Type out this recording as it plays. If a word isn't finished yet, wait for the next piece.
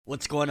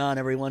What's going on,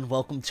 everyone?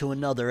 Welcome to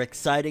another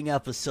exciting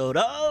episode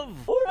of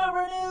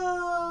Forever News!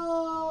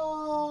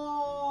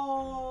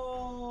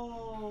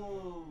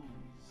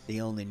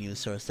 The only news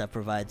source that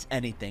provides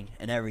anything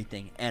and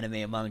everything anime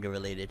and manga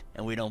related,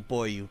 and we don't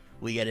bore you,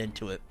 we get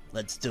into it.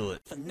 Let's do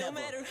it. No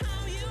matter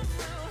how you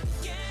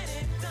move, get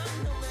it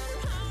done. No matter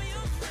how you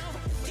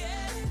move,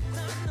 get it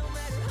done. No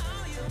matter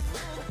how you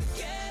move,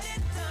 get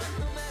it done.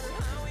 No matter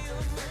how you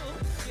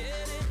move,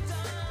 get it done.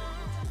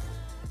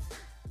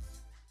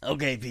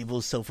 Okay,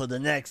 people, so for the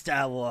next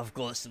hour, I've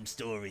got some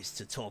stories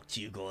to talk to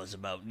you guys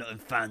about. Nothing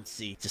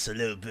fancy, just a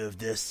little bit of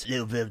this, a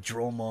little bit of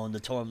drama on the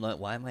timeline.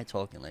 Why am I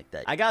talking like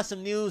that? I got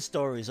some news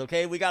stories,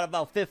 okay? We got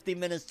about 50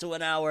 minutes to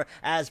an hour,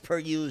 as per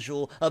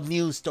usual, of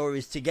news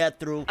stories to get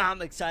through.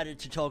 I'm excited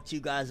to talk to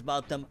you guys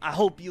about them. I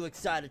hope you're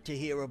excited to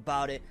hear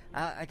about it.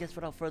 I guess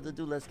without further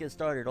ado, let's get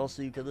started.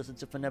 Also, you can listen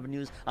to Forever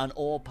News on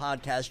all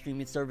podcast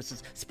streaming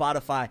services,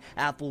 Spotify,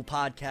 Apple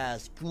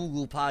Podcasts,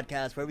 Google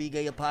Podcasts, wherever you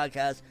get your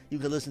podcasts, you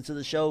can listen to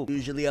the show.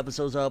 Usually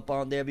episodes are up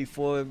on there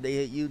before they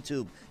hit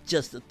YouTube.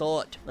 Just a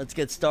thought. Let's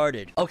get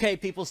started. Okay,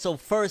 people, so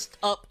first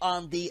up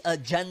on the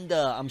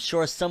agenda, I'm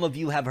sure some of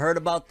you have heard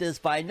about this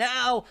by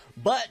now,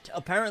 but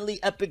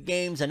apparently Epic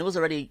Games, and it was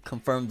already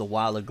confirmed a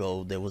while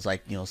ago, there was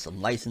like,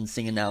 some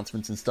licensing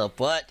announcements and stuff,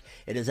 but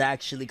it is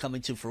actually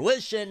coming to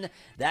fruition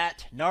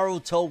that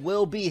Naruto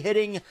will be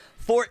hitting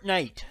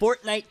Fortnite.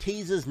 Fortnite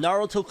teases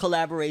Naruto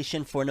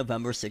collaboration for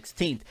November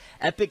 16th.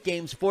 Epic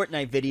Games'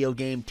 Fortnite video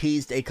game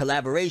teased a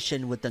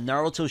collaboration with the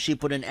Naruto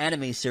Shippuden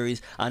anime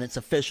series on its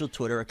official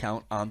Twitter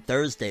account on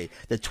Thursday.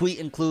 The tweet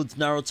includes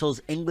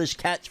Naruto's English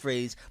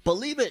catchphrase,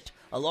 "Believe it!"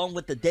 along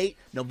with the date,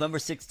 November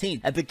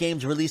 16th. Epic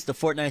Games released the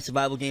Fortnite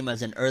survival game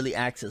as an early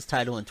access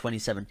title in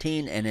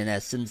 2017, and it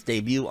has since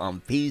debuted on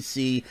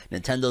PC,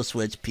 Nintendo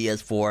Switch,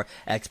 PS4,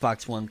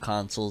 Xbox One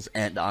consoles,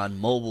 and on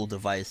mobile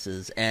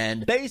devices.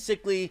 And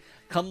basically,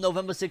 come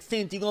November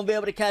 16th, you're gonna be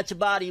able to catch a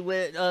body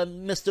with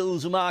Mr.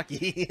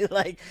 Uzumaki.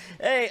 Like,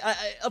 hey,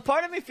 a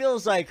part of me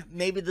feels like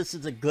maybe this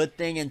is a good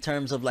thing in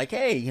terms of like,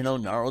 hey,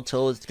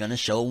 Naruto is gonna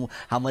show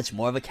how much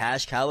more of a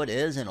cash cow it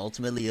is, and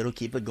ultimately it'll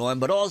keep it going.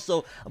 But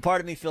also, a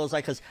part of me feels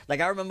like, because like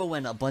I remember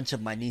when a bunch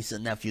of my niece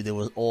and nephew, they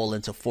were all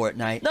into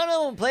Fortnite. None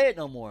of them play it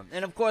no more.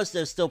 And of course,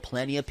 there's still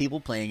plenty of people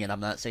playing it. I'm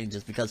not saying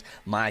just because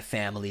my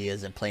family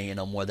isn't playing it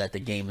no more that the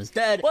game is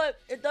dead. But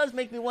it does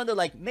make me wonder,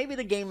 like, maybe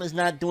the game is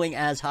not doing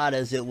as hot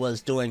as it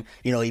was doing,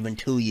 even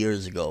 2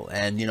 years ago.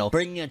 And,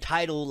 bringing a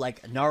title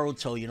like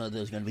Naruto,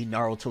 there's going to be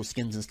Naruto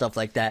skins and stuff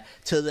like that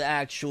to the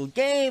actual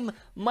game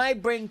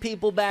might bring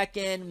people back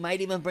in,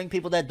 might even bring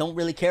people that don't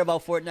really care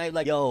about Fortnite.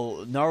 Like,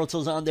 yo,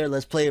 Naruto's on there,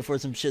 let's play it for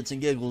some shits and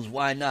giggles.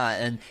 Why not?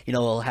 And,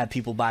 it'll have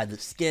people buy the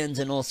skins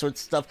and all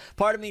sorts of stuff.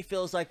 Part of me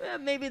feels like,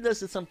 maybe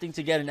this is something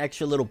to get an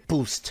extra little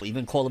boost.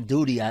 Even Call of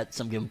Duty at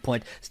some given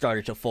point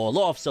started to fall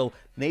off. So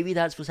maybe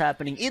that's what's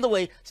happening. Either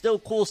way, still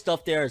cool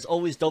stuff there. It's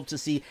always dope to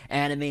see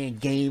anime and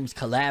games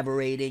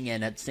collaborating,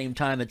 and at the same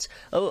time, it's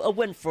a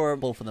win for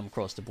both of them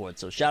across the board.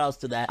 So shout outs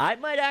to that. I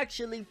might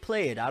actually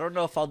play it. I don't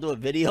know if I'll do a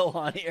video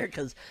on here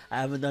because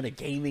I haven't done a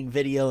gaming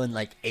video in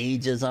like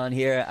ages on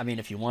here. I mean,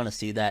 if you want to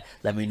see that,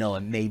 let me know,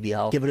 and maybe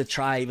I'll give it a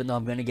try, even though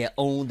I'm going to get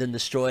owned and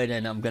destroyed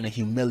and I'm going to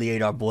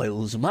humiliate our boy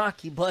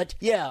Uzumaki. But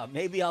yeah,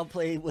 maybe I'll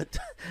play with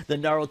the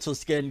Naruto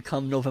skin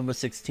come November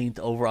 16th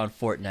over on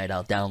Fortnite.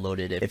 I'll download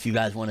it if you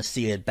guys want to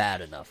see it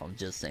bad enough. I'm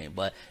just saying.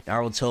 But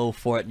Naruto,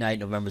 Fortnite,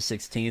 November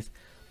 16th.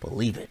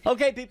 Believe it.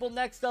 Okay, people,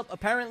 next up,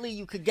 apparently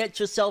you could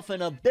get yourself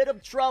in a bit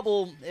of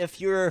trouble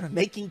if you're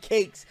making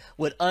cakes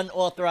with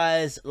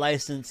unauthorized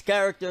licensed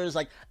characters.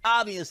 Like,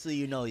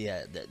 obviously,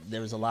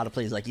 there's a lot of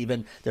places, like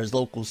even there's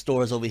local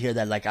stores over here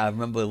that, like, I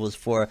remember it was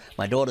for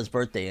my daughter's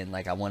birthday, and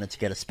like I wanted to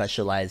get a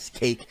specialized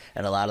cake,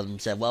 and a lot of them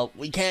said, well,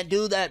 we can't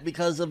do that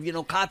because of,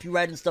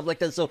 copyright and stuff like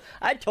that. So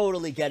I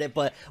totally get it.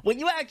 But when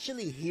you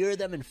actually hear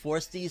them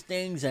enforce these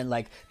things and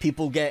like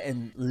people get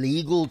in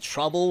legal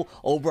trouble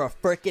over a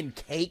freaking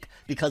cake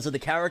because of the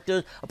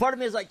characters, a part of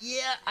me is like,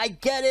 yeah, I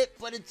get it,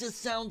 but it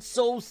just sounds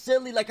so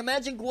silly. Like,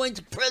 imagine going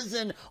to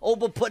prison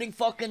over putting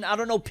fucking, I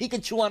don't know,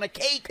 Pikachu on a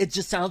cake. It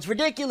just sounds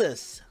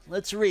ridiculous.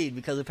 Let's read,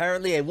 because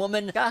apparently a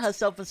woman got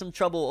herself in some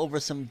trouble over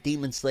some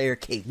Demon Slayer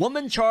cake.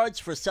 Woman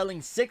charged for selling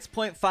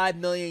 6.5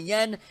 million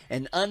yen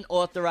in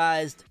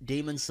unauthorized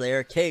Demon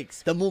Slayer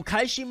cakes. The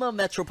Mukaishima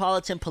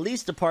Metropolitan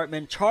Police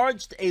Department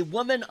charged a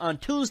woman on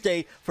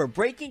Tuesday for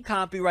breaking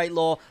copyright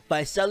law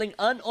by selling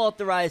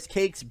unauthorized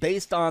cakes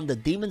based on the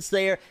Demon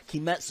Slayer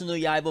Kimetsu no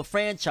Yaiba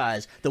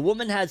franchise. The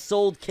woman had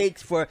sold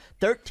cakes for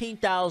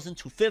 13,000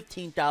 to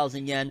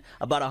 15,000 yen,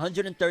 about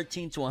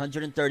 $113 to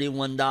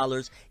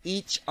 $131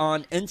 each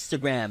on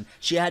Instagram.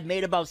 She had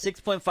made about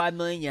 6.5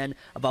 million yen,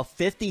 about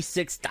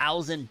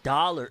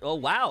 $56,000. Oh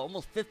wow,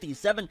 almost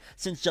 57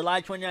 since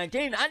July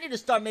 2019. I need to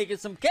start making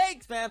some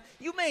cakes, fam.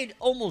 You made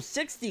almost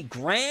 60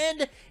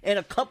 grand in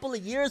a couple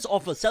of years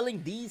off of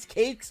selling these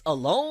cakes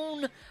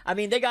alone. I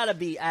mean, they gotta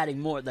be adding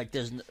more. Like,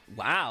 there's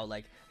wow,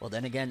 like, well,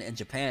 then again, in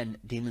Japan,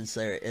 Demon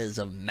Slayer is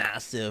a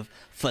massive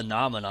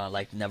phenomenon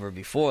like never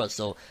before.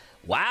 So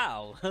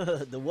Wow.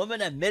 The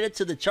woman admitted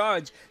to the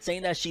charge,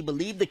 saying that she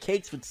believed the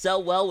cakes would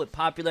sell well with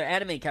popular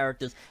anime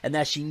characters and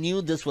that she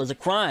knew this was a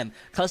crime.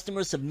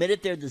 Customers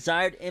submitted their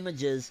desired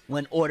images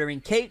when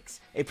ordering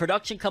cakes. A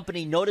production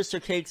company noticed her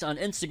cakes on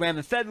Instagram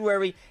in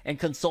February and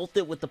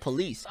consulted with the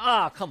police.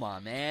 Come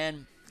on,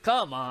 man.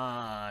 Come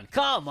on.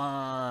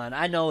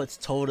 I know it's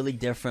totally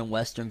different,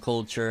 Western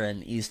culture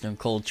and Eastern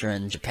culture.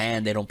 In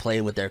Japan, they don't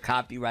play with their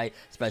copyright,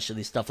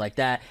 especially stuff like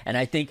that. And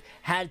I think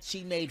had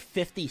she made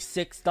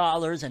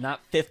 $56 and not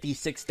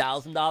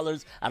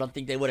 $56,000, I don't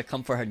think they would have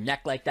come for her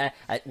neck like that.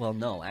 Well,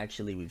 no,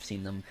 actually, we've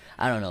seen them.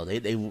 I don't know.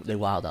 They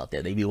wild out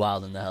there. They be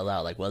wilding the hell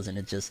out. Like, wasn't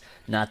it just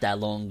not that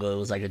long ago? It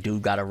was like a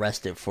dude got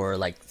arrested for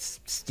like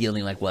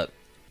stealing like what?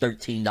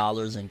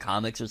 $13 in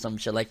comics or some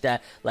shit like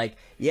that. Like,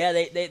 yeah,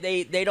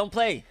 they don't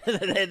play.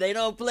 They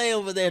don't play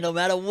over there no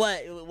matter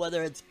what,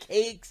 whether it's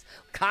cakes,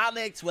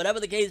 comics, whatever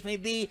the case may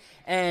be.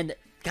 And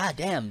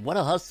goddamn, what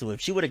a hustle. If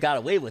she would have got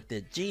away with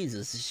it,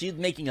 Jesus, she's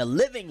making a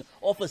living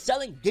off of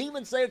selling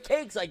Demon Slayer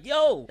cakes. Like,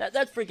 yo,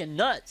 that's freaking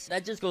nuts.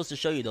 That just goes to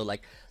show you though,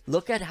 like,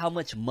 look at how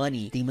much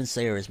money Demon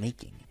Slayer is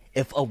making.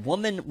 If a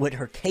woman with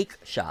her cake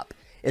shop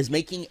is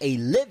making a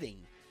living,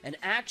 an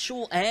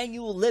actual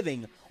annual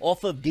living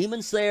off of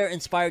Demon Slayer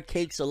inspired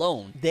cakes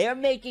alone, they're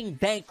making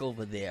bank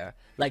over there.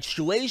 Like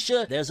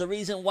Shueisha, there's a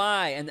reason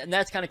why, and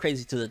that's kind of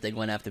crazy too that they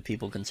went after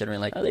people,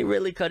 considering like, are they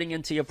really cutting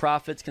into your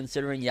profits,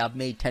 considering I've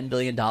made $10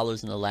 billion in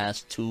the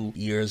last 2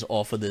 years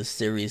off of this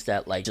series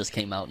that like just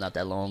came out not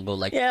that long ago.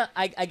 Like, yeah,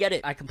 I get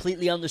it. I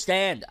completely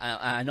understand.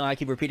 I know I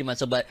keep repeating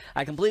myself, but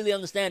I completely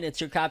understand.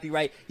 It's your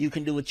copyright. You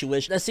can do what you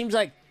wish. That seems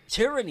like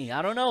tyranny.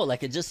 I don't know.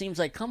 Like, it just seems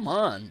like, come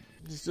on.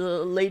 Just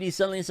a lady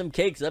selling some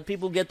cakes. Let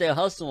people get their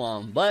hustle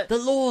on. But the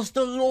law's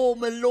the law,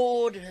 my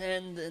lord.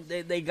 And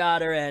they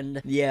got her.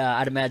 And yeah,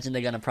 I'd imagine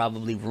they're going to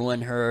probably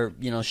ruin her.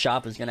 You know,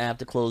 shop is going to have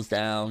to close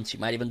down. She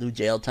might even do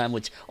jail time,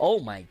 which, oh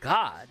my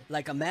god.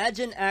 Like,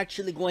 imagine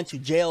actually going to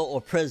jail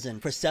or prison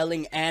for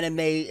selling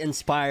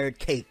anime-inspired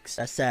cakes.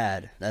 That's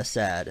sad. That's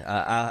sad.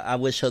 I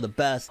wish her the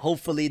best.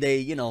 Hopefully they,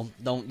 you know,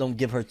 don't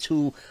give her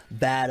too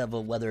bad of a,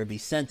 whether it be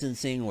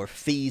sentencing or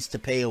fees to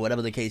pay or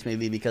whatever the case may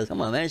be. Because, come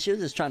on, man, she was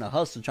just trying to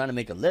hustle, trying to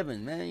make a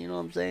living, man. You know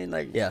what I'm saying?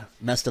 Like, yeah,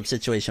 messed up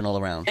situation all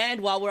around.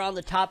 And while we're on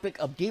the topic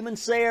of Demon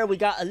Slayer, we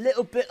got a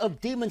little bit of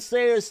Demon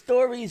Slayer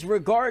stories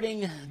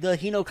regarding the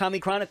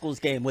Hinokami Chronicles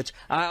game, which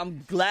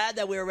I'm glad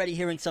that we're already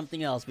hearing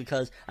something else,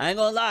 because I ain't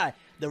gonna lie,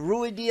 the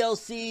Rui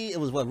DLC, it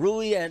was what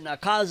Rui and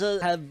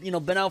Akaza have, you know,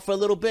 been out for a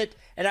little bit,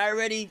 and I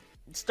already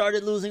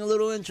started losing a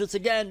little interest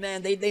again,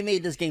 man. They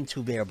made this game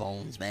too bare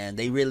bones, man.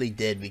 They really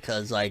did,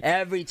 because like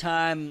every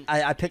time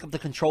I pick up the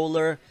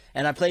controller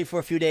and I play for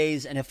a few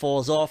days and it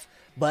falls off.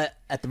 But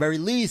at the very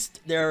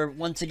least, they're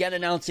once again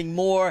announcing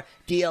more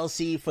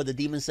DLC for the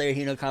Demon Slayer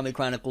Hinokami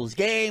Chronicles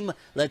game.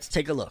 Let's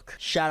take a look.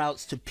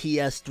 Shoutouts to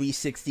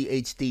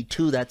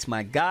PS360HD2, that's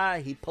my guy.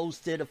 He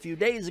posted a few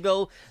days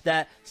ago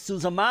that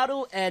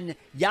Suzumaru and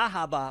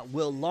Yahaba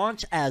will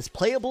launch as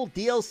playable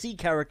DLC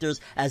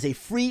characters as a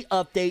free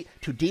update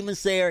to Demon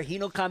Slayer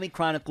Hinokami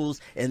Chronicles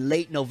in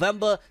late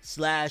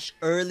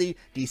November/early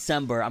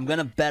December. I'm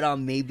gonna bet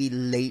on maybe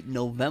late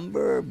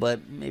November,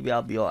 but maybe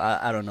I'll be,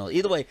 I don't know.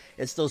 Either way,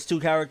 it's those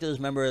two characters.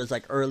 Remember, it's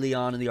like early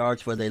on in the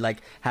arcs where they like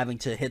having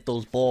to hit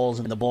those balls,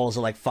 and the balls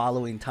are like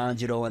following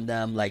Tanjiro and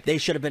them. Like, they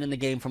should have been in the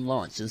game from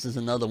launch. This is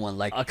another one.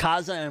 Like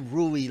Akaza and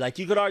Rui, like,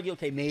 you could argue,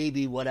 okay,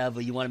 maybe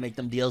whatever, you want to make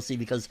them DLC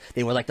because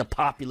they were like the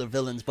popular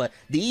villains, but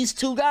these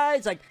two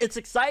guys, like, it's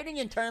exciting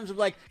in terms of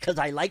like, because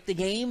I like the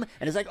game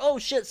and it's like, oh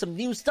shit, some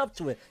new stuff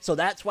to it, so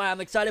that's why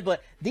I'm excited.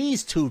 But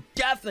these two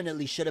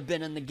definitely should have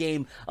been in the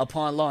game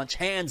upon launch,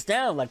 hands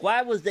down. Like,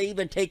 why was they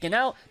even taken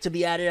out to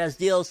be added as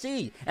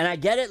DLC? And I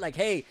get it, like,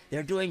 hey,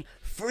 they're doing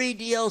free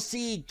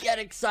DLC, get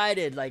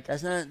excited. Like,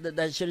 that's not,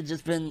 that should have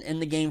just been in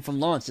the game from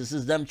launch. This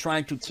is them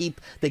trying to keep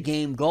the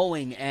game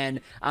going, and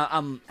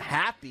I'm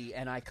happy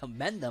and I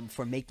commend them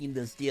for making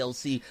this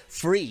DLC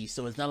free.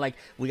 So it's not like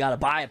we gotta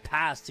buy a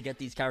pass to get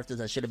these characters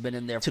that should have been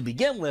in there to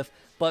begin with.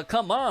 But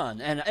come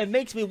on, and it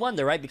makes me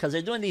wonder, right? Because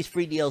they're doing these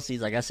free DLCs,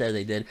 like I said,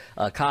 they did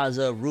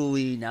Kaza,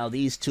 Rui, now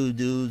these two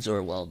dudes,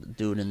 or well,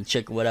 dude and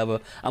chick,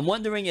 whatever. I'm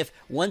wondering if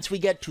once we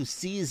get to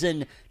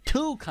Season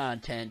 2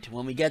 content,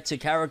 when we get to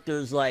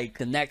characters like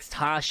the next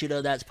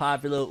Hashira that's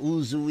popular,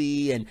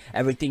 Uzui, and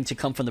everything to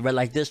come from the Red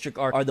Light District,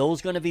 are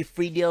those going to be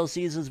free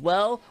DLCs as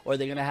well? Or are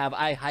they going to have,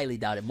 I highly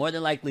doubt it. More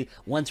than likely,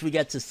 once we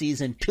get to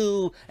Season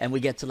 2, and we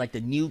get to like the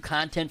new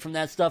content from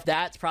that stuff,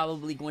 that's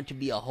probably going to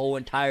be a whole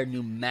entire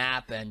new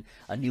map, and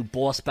a new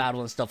boss battle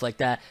and stuff like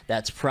that.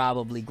 That's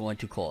probably going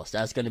to cost.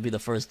 That's going to be the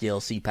first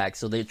DLC pack.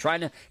 So they're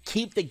trying to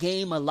keep the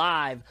game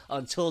alive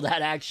until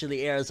that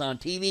actually airs on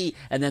TV,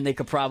 and then they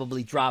could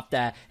probably drop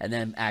that and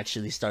then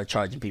actually start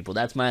charging people.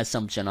 That's my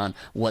assumption on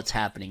what's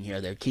happening here.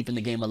 They're keeping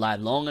the game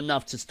alive long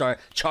enough to start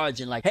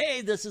charging, like,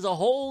 hey, this is a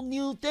whole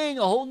new thing,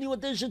 a whole new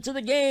addition to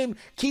the game.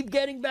 Keep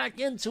getting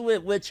back into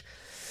it, which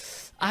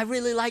I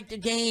really like the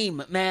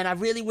game, man. I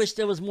really wish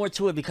there was more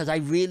to it because I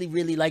really,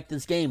 really like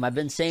this game. I've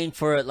been saying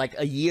for like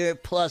a year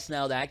plus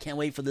now that I can't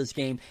wait for this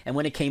game. And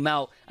when it came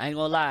out, I ain't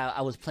gonna lie,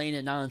 I was playing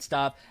it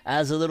nonstop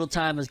as a little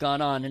time has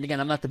gone on. And again,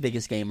 I'm not the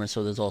biggest gamer,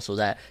 so there's also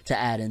that to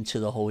add into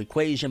the whole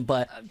equation.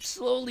 But I'm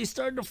slowly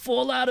starting to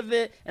fall out of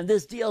it. And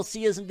this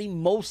DLC isn't the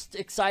most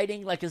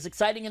exciting. Like, it's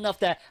exciting enough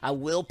that I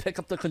will pick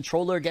up the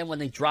controller again when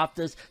they drop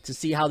this to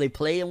see how they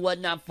play and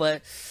whatnot.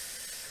 But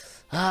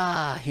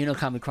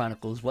Hinokami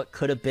Chronicles, what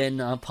could have been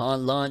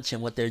upon launch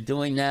and what they're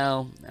doing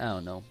now, I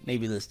don't know.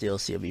 Maybe this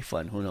DLC will be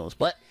fun, who knows.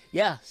 But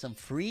yeah, some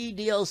free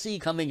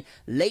DLC coming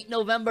late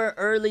November,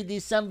 early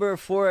December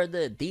for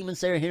the Demon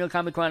Slayer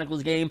Hinokami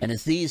Chronicles game. And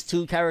it's these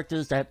two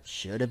characters that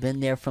should have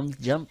been there from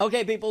the jump.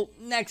 Okay, people,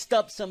 next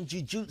up, some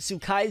Jujutsu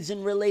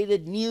Kaisen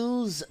related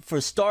news.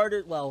 For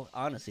starters, well,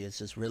 honestly, it's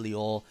just really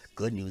all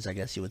good news, I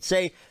guess you would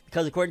say.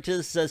 Because according to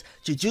this, it says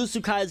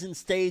Jujutsu Kaisen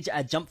stage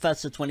at Jump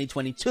Festa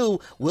 2022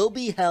 will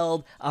be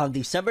held on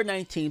December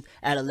 19th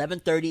at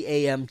 11:30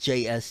 a.m.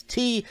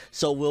 JST.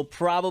 So we'll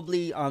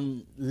probably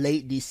on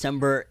late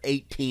December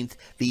 18th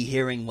be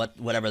hearing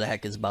whatever the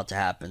heck is about to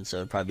happen. So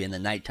it'll probably be in the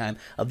nighttime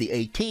of the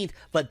 18th.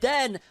 But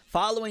then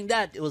following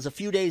that, it was a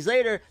few days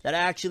later that I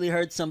actually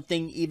heard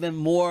something even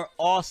more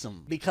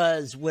awesome.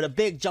 Because with a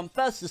big Jump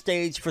Festa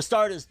stage, for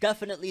starters,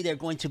 definitely they're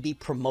going to be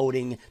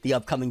promoting the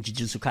upcoming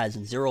Jujutsu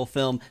Kaisen Zero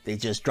film. They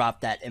just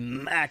dropped that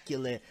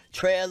immaculate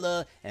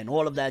trailer and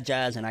all of that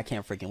jazz, and I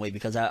can't freaking wait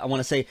because I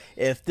want to say,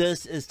 if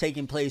this is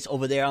taking place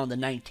over there on the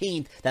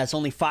 19th, that's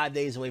only 5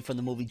 days away from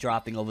the movie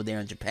dropping over there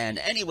in Japan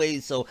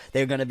anyways, so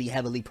they're going to be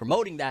heavily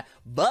promoting that.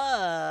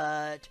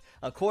 But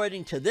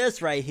according to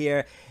this right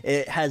here,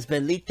 it has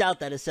been leaked out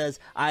that it says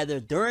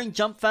either during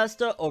Jump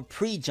Festa or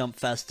pre-Jump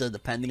Festa,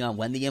 depending on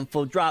when the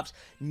info drops,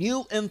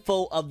 new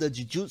info of the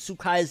Jujutsu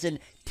Kaisen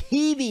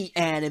TV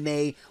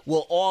anime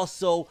will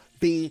also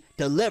be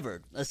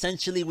delivered.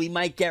 Essentially, we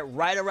might get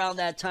right around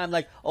that time,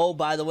 like, oh,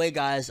 by the way,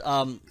 guys,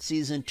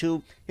 season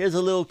 2, here's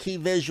a little key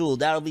visual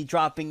that'll be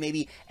dropping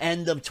maybe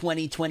end of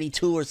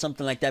 2022 or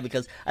something like that,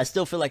 because I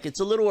still feel like it's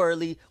a little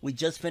early. We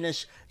just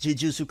finished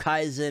Jujutsu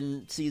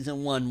Kaisen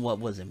season 1, what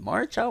was it,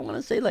 March? I want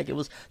to say, like, it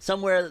was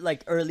somewhere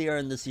like earlier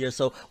in this year,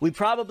 so we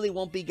probably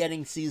won't be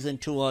getting season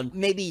 2 on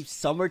maybe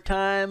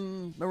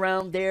summertime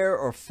around there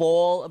or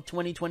fall of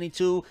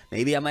 2022.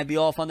 Maybe I might be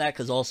off on that,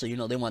 because also, you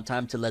know, they want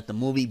time to let the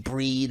movie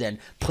breathe and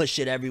push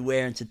it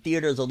everywhere into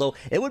theaters, although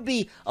it would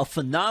be a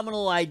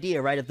phenomenal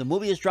idea, right? If the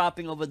movie is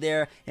dropping over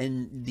there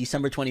in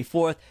December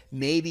 24th,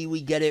 maybe we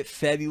get it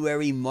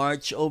February,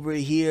 March over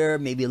here,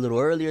 maybe a little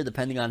earlier,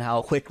 depending on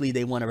how quickly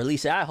they want to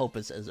release it. I hope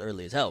it's as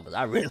early as hell, because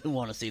I really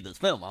want to see this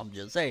film, I'm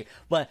just saying.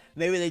 But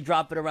maybe they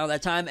drop it around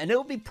that time, and it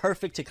would be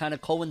perfect to kind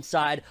of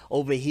coincide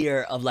over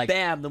here of like,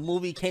 bam, the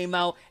movie came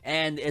out,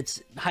 and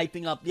it's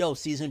hyping up, yo,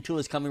 season 2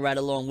 is coming right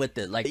along with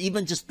it. Like,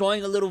 even just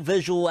throwing a little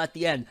visual at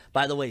the end,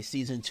 by the way,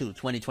 season 2,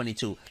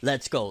 2022,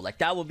 let's go. Like,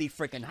 that would be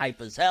freaking hype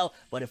as hell.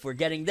 But if we're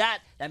getting that,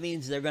 that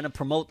means they're going to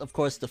promote, of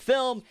course, the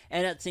film,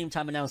 and at the same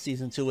time announce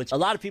season 2, which a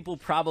lot of people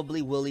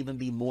probably will even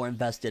be more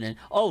invested in.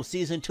 Oh,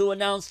 season 2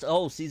 announced.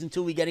 Oh, season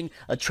 2, we getting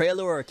a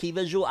trailer or a key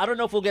visual. I don't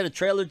know if we'll get a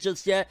trailer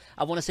just yet.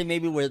 I want to say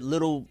maybe we're a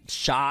little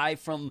shy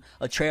from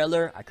a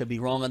trailer. I could be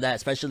wrong on that,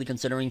 especially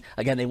considering,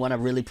 again, they want to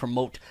really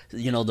promote,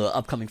 you know, the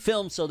upcoming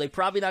film, so they're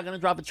probably not going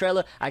to drop a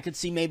trailer. I could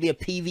see maybe a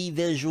PV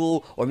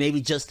visual, or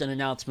maybe just an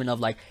announcement of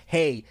like,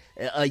 hey,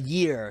 a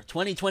year,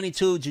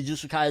 2022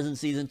 Jujutsu Kaisen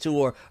season 2,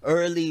 or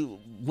early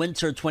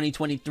winter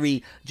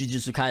 2023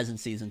 Jujutsu Kaisen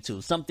season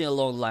 2. Something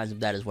along the lines of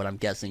that is what I'm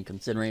guessing,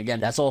 considering, again,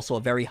 that's also a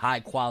very high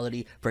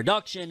quality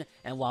production,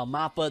 and while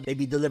MAPPA, they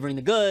be delivering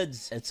the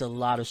goods, it's a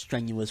lot of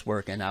strenuous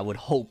work, and I would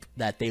hope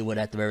that they would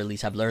at the very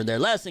least have learned their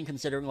lesson,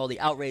 considering all the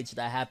outrage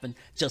that happened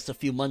just a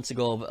few months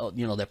ago of,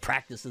 you know, their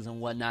practices and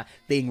whatnot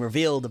being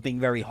revealed, being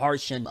very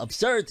harsh and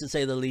absurd, to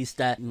say the least.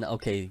 That,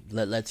 okay,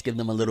 let's give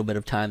them a little bit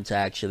of time to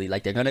actually,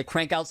 like, they're gonna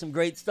crank out some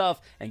great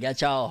stuff and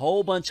get y'all a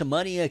whole bunch of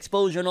money,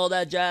 exposure, and all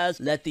that jazz.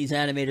 Let these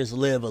animators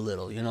live a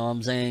little, you know what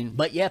I'm saying?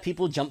 But yeah,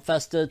 people, Jump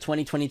Festa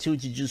 2022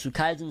 Jujutsu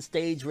Kaisen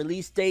stage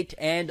release date,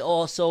 and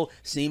also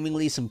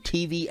seemingly some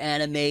TV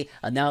anime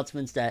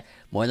announcements that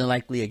more than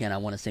likely, again, I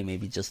want to say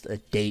maybe just a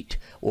date,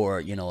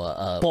 or, you know,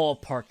 a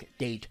ballpark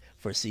date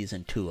for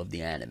season 2 of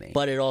the anime.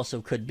 But it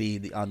also could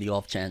be on the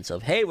off chance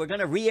of, hey, we're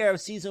gonna re-air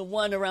season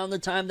 1 around the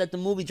time that the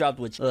movie dropped,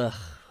 which, like,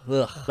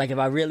 if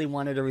I really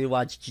wanted to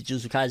rewatch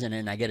Jujutsu Kaisen,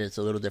 and I get it, it's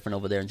a little different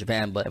over there in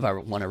Japan, but if I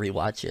want to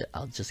rewatch it,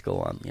 I'll just go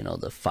on, you know,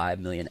 the 5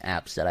 million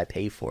apps that I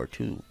pay for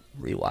to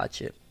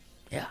rewatch it.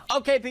 Yeah.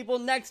 Okay, people,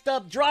 next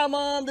up, drama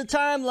on the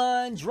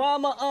timeline.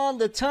 Drama on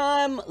the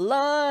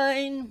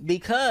timeline.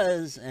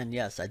 Because, and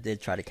yes, I did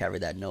try to carry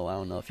that no. I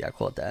don't know if y'all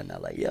caught that. And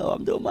I'm like, yo,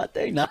 I'm doing my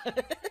thing now.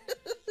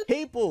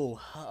 People,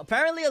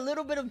 apparently a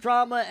little bit of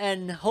drama,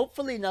 and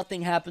hopefully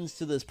nothing happens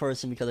to this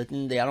person, because at the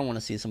end of the day, I don't want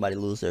to see somebody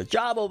lose their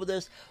job over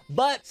this.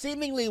 But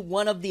seemingly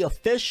one of the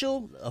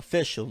official,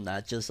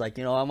 not just like,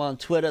 you know, I'm on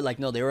Twitter, like,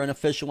 no, they were an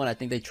official one. I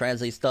think they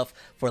translate stuff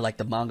for like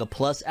the Manga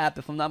Plus app,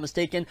 if I'm not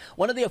mistaken.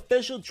 One of the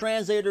official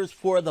translators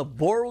for the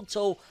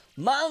Boruto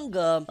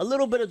manga, a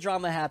little bit of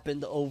drama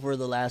happened over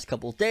the last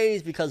couple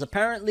days because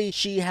apparently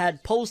she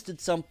had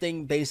posted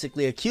something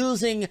basically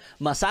accusing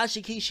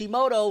Masashi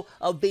Kishimoto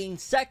of being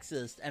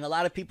sexist, and a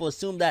lot of people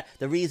assume that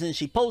the reason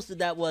she posted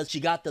that was she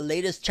got the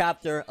latest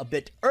chapter a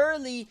bit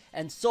early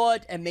and saw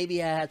it, and maybe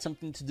it had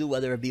something to do,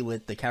 whether it be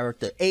with the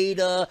character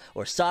Ada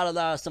or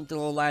Sarada or something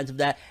along the lines of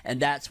that, and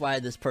that's why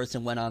this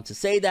person went on to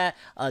say that.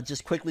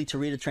 Just quickly to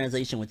read a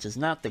translation, which is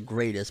not the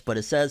greatest, but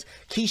it says,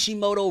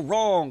 Kishimoto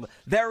wrong,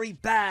 very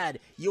bad,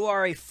 you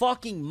are a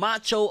fucking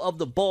macho of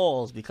the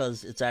balls,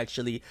 because it's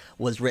actually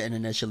was written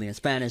initially in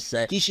Spanish,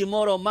 said,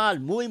 Kishimoto mal,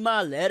 muy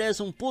mal,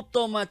 eres un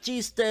puto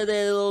machista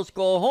de los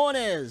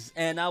cojones,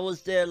 and I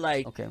was there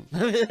like, okay.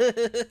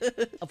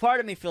 A part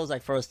of me feels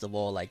like, first of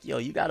all, like, yo,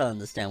 you gotta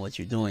understand what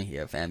you're doing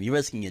here, fam. You're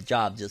risking your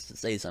job just to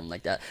say something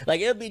like that.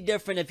 Like, it'd be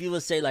different if you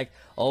would say, like,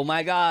 oh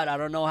my god, I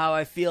don't know how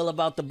I feel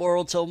about the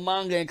Boruto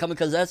manga and coming,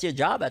 because that's your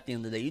job at the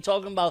end of the day. You're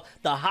talking about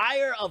the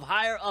higher of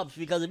higher ups,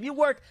 because if you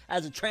work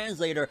as a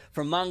translator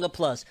for Manga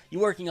Plus,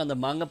 you're working under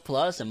Manga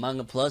Plus, and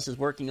Manga Plus is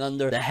working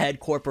under the head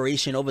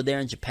corporation over there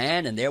in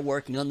Japan, and they're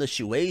working under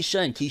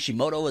Shueisha, and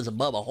Kishimoto is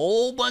above a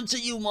whole bunch of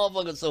you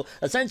motherfuckers. So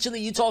essentially,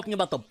 you're talking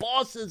about the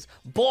boss's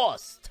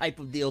boss type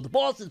of deal, the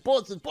boss's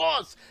boss's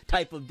boss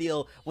type of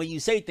deal when you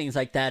say things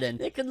like that,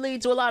 and it can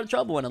lead to a lot of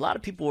trouble, and a lot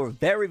of people were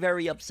very,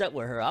 very upset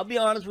with her. I'll be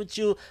honest with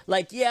you,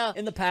 like, yeah,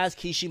 in the past,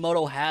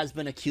 Kishimoto has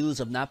been accused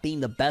of not being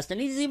the best,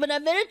 and he's even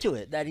admitted to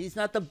it, that he's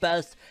not the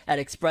best at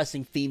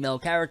expressing female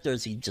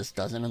characters. He just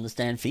doesn't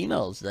understand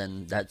females.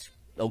 Then that's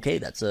okay,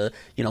 that's a,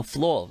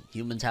 flaw.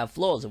 Humans have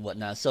flaws and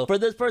whatnot. So for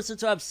this person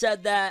to have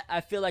said that,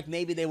 I feel like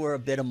maybe they were a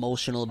bit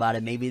emotional about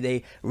it. Maybe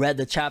they read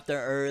the chapter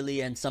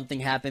early and something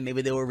happened.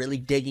 Maybe they were really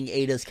digging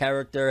Ada's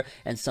character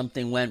and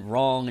something went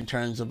wrong in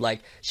terms of,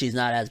 like, she's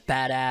not as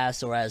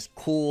badass or as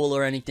cool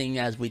or anything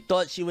as we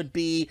thought she would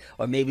be,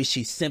 or maybe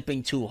she's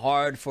simping too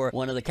hard for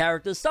one of the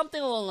characters.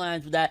 Something along the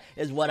lines of that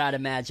is what I'd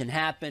imagine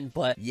happened.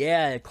 But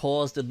yeah, it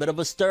caused a bit of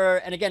a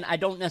stir. And again, I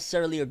don't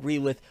necessarily agree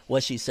with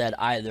what she said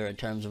either, in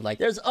terms of, like,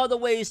 there's other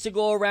ways to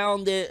go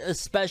around it,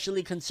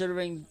 especially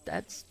considering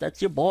that's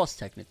your boss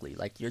technically.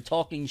 Like, you're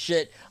talking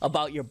shit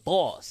about your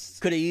boss.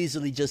 Could have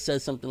easily just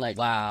said something like,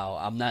 wow,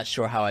 I'm not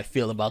sure how I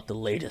feel about the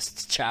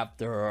latest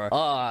chapter, or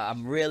oh,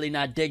 I'm really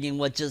not digging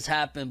what just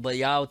happened, but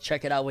y'all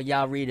check it out when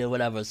y'all read it,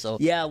 whatever. So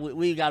yeah,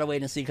 we gotta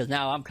wait and see, because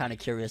now I'm kind of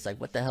curious, like,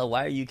 what the hell,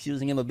 why are you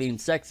accusing him of being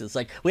sexist?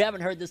 Like, we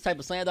haven't heard this type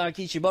of slander on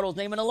Kishimoto's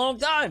name in a long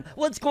time.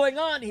 What's going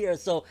on here?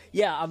 So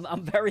yeah,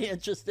 I'm very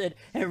interested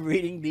in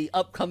reading the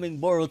upcoming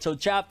Boruto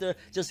chapter,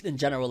 just in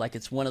general. Like,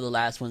 it's one of the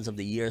last ones of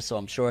the year, so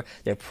I'm sure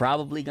they're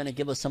probably going to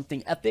give us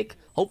something epic,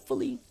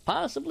 hopefully,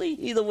 possibly.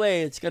 Either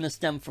way, it's going to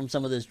stem from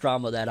some of this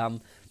drama that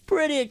I'm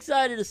pretty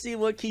excited to see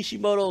what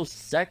Kishimoto's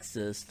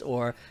sexist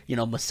or,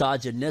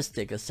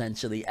 misogynistic,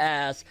 essentially,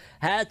 ass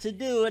had to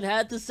do and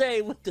had to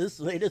say with this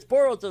latest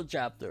Boruto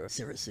chapter.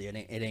 Seriously, it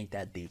ain't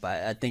that deep.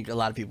 I think a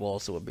lot of people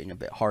also were being a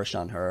bit harsh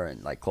on her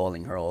and, like,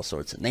 calling her all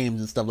sorts of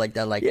names and stuff like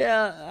that. Like,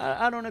 yeah,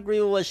 I don't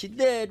agree with what she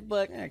did,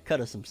 but cut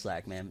her some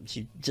slack, man.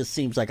 She just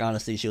seems like,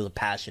 honestly, she was a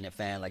passionate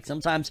fan. Like,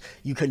 sometimes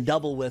you can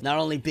double with not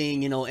only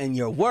being, in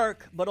your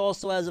work, but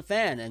also as a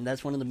fan, and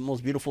that's one of the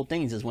most beautiful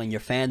things, is when your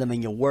fandom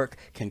and your work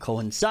can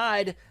coincide.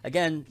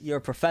 Again, you're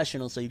a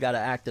professional, so you gotta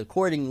act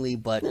accordingly,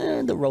 but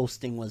the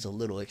roasting was a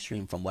little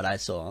extreme from what I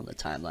saw on the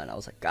timeline. I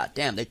was like, god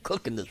damn, they're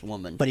cooking this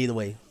woman. But either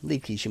way,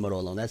 leave Kishimoto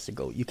alone. That's the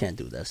GOAT. You can't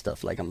do that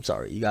stuff. Like, I'm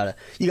sorry. You gotta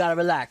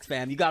relax,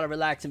 fam. You gotta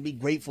relax and be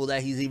grateful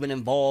that he's even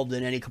involved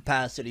in any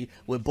capacity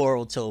with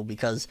Boruto,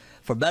 because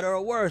for better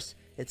or worse,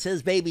 it's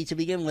his baby to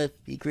begin with.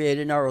 He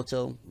created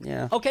Naruto.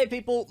 Yeah. Okay,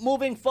 people,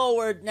 moving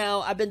forward.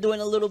 Now, I've been doing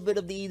a little bit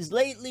of these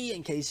lately.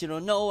 In case you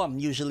don't know, I'm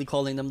usually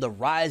calling them the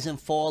rise and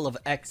fall of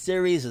X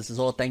series. This is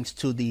all thanks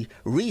to the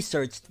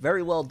research,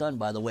 very well done,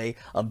 by the way,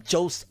 of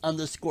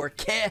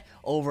Jos_Ke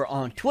over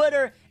on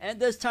Twitter. And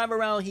this time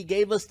around, he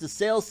gave us the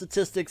sales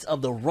statistics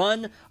of the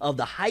run of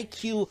the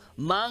Haikyuu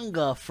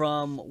manga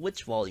from,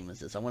 which volume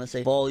is this? I want to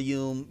say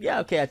volume,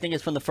 I think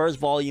it's from the first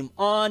volume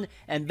on,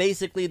 and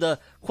basically the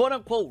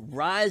quote-unquote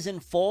rise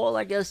and fall,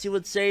 I guess you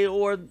would say,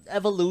 or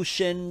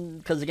evolution,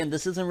 because again,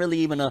 this isn't really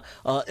even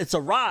it's a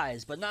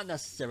rise, but not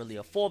necessarily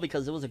a fall,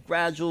 because it was a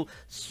gradual,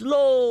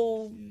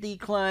 slow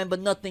decline,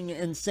 but nothing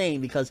insane,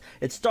 because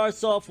it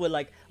starts off with,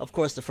 like, of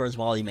course, the first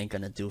volume ain't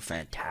gonna do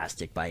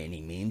fantastic by any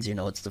means,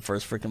 it's the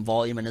first freaking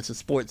volume, and it's a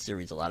sports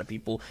series. A lot of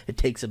people, it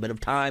takes a bit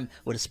of time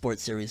with a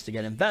sports series to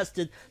get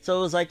invested, so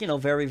it was like,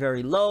 very,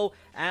 very low.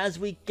 As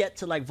we get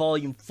to, like,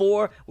 volume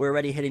 4, we're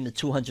already hitting the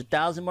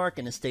 200,000 mark,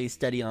 and it stays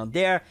steady on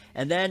there,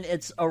 and then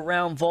it's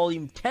around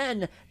volume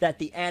 10 that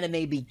the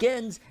anime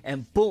begins,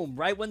 and boom,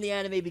 right when the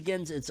anime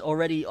begins, it's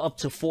already up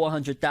to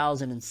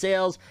 400,000 in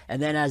sales,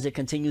 and then as it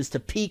continues to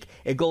peak,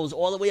 it goes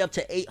all the way up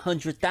to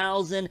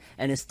 800,000,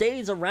 and it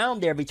stays around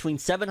there between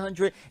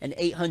 700 and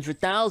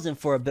 800,000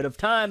 for a bit of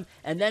time,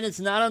 and then it's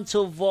not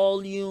until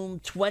volume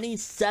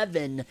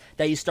 27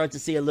 that you start to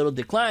see a little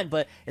decline,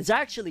 but it's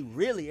actually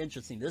really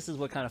interesting. This is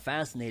what kind of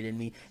fascinated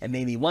me and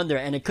made me wonder,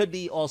 and it could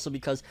be also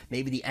because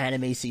maybe the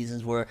anime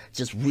seasons were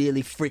just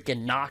really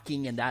freaking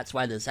knocking, and that's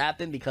why this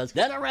happened, because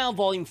then around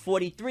volume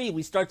 43,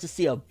 we start to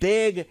see a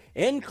big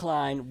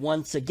incline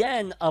once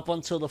again up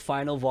until the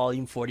final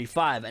volume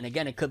 45, and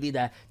again, it could be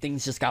that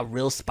things just got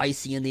real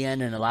spicy in the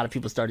end, and a lot of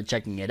people started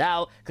checking it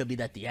out. Could be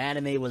that the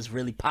anime was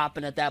really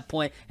popping at that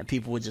point, and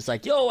people were just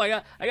like, yo,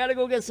 I gotta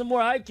go get some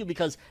more Haikyuu,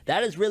 because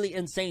that is really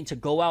insane to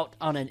go out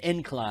on an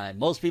incline.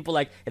 Most people,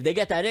 like, if they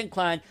get that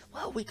incline,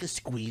 well, we could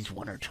squeeze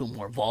 1 or 2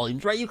 more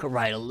volumes, right? You could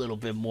write a little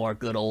bit more,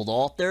 good old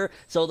author.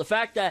 So the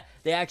fact that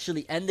they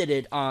actually ended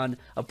it on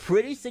a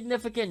pretty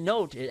significant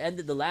note, it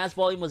ended, the last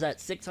volume was at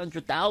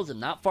 600,000,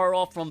 not far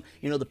off from,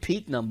 you know, the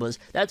peak numbers.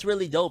 That's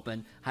really dope,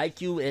 and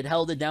Haikyuu, it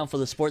held it down for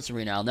the sports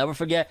arena. I'll never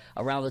forget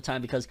around the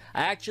time, because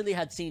I actually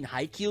had seen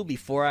Haikyuu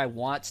before I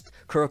watched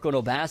Kuroko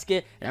no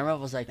Basket, and I remember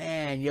I was like,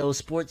 man, yo,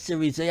 sports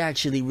series, they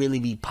actually really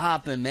be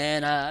popping,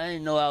 man. I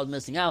didn't know I was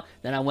missing out.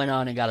 Then I went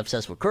on and got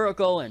obsessed with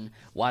Kuroko and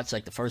watched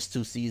like the first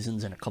 2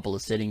 seasons in a couple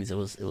of sittings. It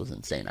was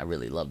insane. I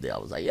really loved it. I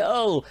was like,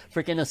 yo,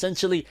 freaking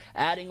essentially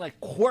adding like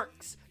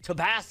quirks to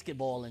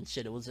basketball and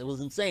shit. It was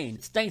insane.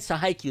 It's thanks to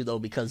Haikyuu though,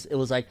 because it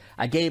was like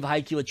I gave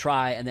Haikyuu a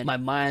try, and then my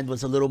mind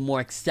was a little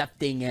more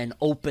accepting and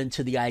open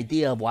to the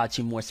idea of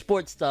watching more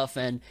sports stuff.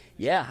 And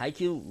yeah,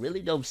 Haikyuu, really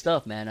dope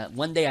stuff, man.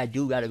 One day I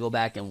do got to go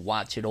back and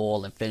watch it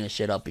all and finish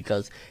it up,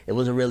 because it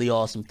was a really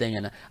awesome thing.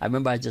 And I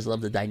remember I just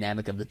loved the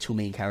dynamic of the 2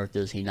 main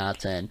characters,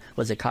 Hinata and,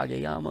 was it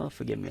Kageyama?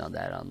 Forgive me on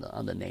that,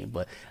 on the name,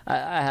 but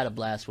I had a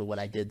blast with what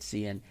I did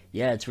see. And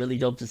yeah, it's really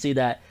dope to see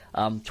that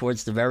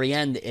towards the very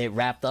end it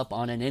wrapped up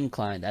on an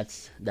incline.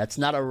 That's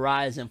not a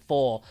rise and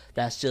fall.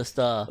 That's just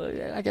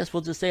I guess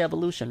we'll just say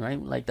evolution,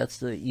 right? Like, that's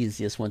the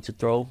easiest one to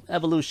throw.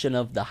 Evolution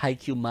of the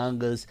Haikyuu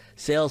manga's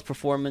sales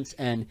performance,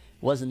 and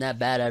wasn't that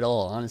bad at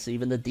all, honestly.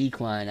 Even the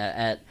decline,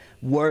 at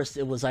worst,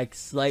 it was like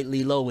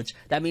slightly low, which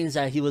that means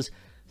that he was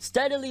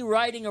steadily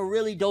writing a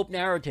really dope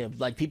narrative.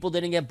 Like, people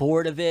didn't get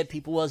bored of it,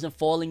 people wasn't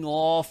falling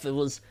off. It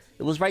was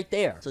right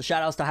there. So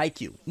shout outs to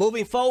Haikyuu.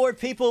 Moving forward,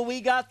 people,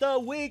 we got the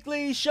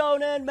weekly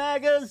Shonen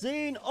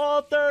Magazine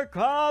author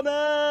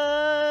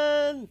comments.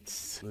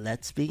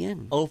 Let's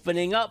begin.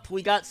 Opening up,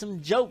 we got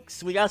some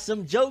jokes.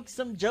 The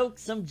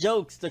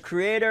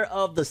creator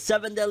of the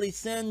 7 Deadly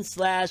Sins /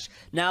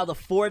 now the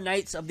 4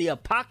 Nights of the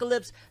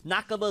Apocalypse,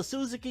 Nakaba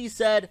Suzuki,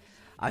 said,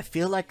 I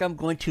feel like I'm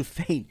going to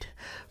faint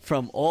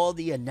from all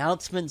the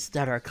announcements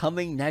that are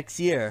coming next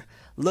year.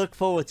 Look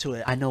forward to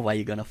it. I know why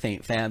you're gonna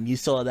faint, fam. You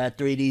saw that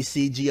 3D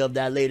CG of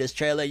that latest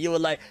trailer. You were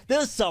like,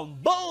 this is some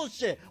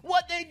bullshit.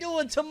 What they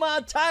doing to my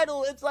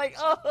title? It's like,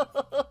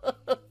 oh.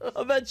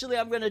 Eventually,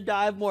 I'm gonna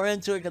dive more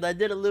into it, because I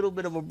did a little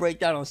bit of a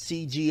breakdown on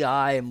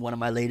CGI in one of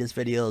my latest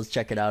videos.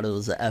 Check it out. It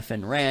was an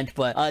effing rant.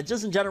 But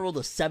just in general,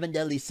 the 7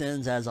 Deadly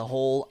Sins as a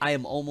whole, I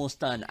am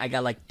almost done. I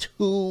got like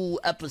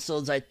 2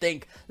 episodes, I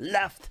think,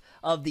 left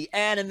of the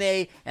anime,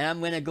 and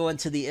I'm gonna go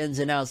into the ins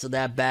and outs of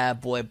that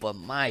bad boy. But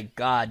my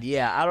god,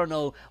 yeah, I don't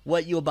know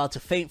what you're about to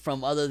faint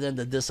from other than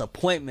the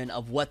disappointment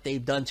of what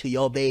they've done to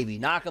your baby.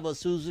 Nakaba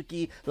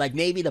Suzuki, like,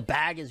 maybe the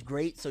bag is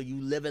great, so you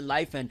live in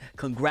life, and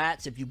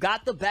congrats. If you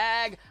got the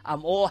bag,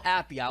 I'm all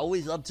happy. I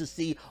always love to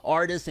see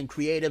artists and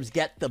creatives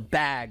get the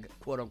bag,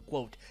 quote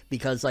unquote,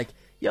 because, like,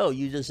 yo,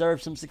 you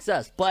deserve some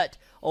success. But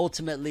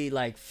ultimately,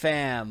 like,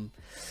 fam,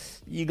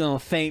 you're gonna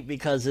faint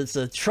because it's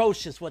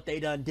atrocious what they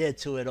done did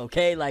to it,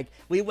 okay? Like,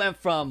 we went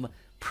from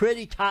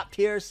pretty top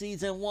tier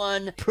season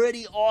 1,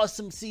 pretty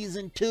awesome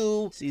season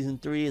 2. Season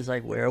 3 is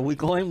like, where are we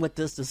going with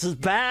this? This is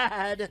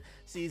bad.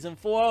 Season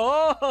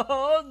 4,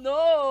 oh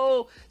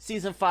no.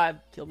 Season 5,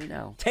 kill me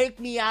now. Take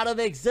me out of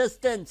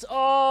existence.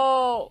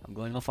 Oh, I'm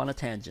going off on a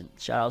tangent.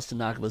 Shout outs to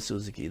Nakaba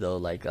Suzuki though.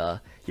 Like,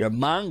 your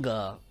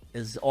manga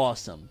is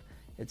awesome.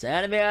 Its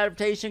anime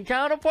adaptation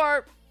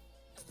counterpart,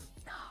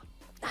 no,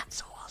 not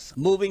so awesome.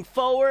 Moving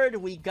forward,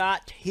 we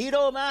got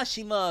Hiro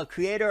Mashima,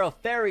 creator of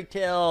Fairy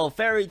Tail,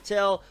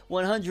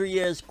 100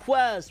 Years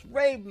Quest,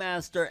 Rave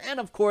Master, and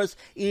of course,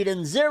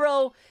 Eden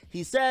Zero.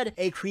 He said,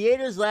 a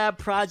Creators Lab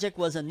project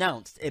was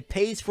announced. It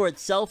pays for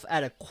itself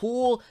at a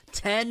cool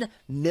 10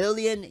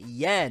 million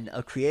yen.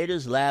 A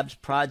Creators Labs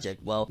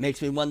project. Well,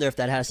 makes me wonder if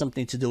that has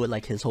something to do with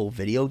like his whole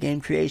video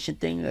game creation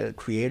thing. A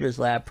Creators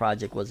Lab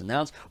project was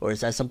announced, or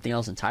is that something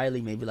else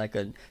entirely? Maybe like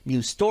a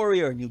new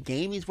story or a new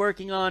game he's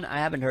working on. I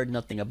haven't heard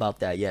nothing about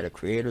that yet. A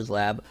Creators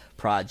Lab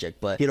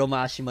project. But Hiro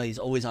Mashima, he's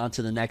always on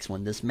to the next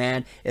one. This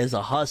man is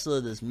a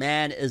hustler. This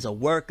man is a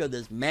worker.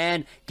 This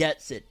man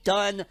gets it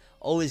done.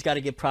 Always got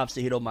to give props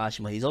to Hiro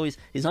Mashima.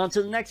 He's on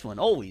to the next one.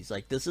 Always.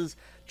 Like, this is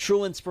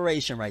true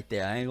inspiration right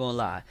there. I ain't gonna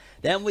lie.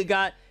 Then we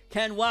got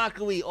Ken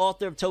Wakui,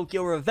 author of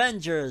Tokyo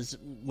Revengers,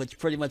 which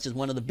pretty much is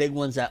one of the big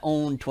ones that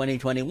own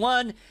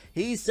 2021,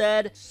 he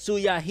said,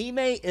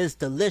 Suyahime is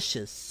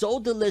delicious. So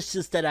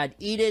delicious that I'd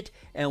eat it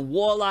and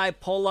walleye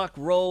pollock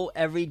roll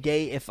every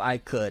day if I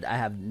could. I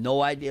have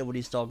no idea what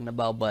he's talking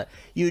about, but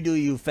you do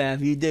you,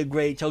 fam. You did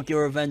great. Tokyo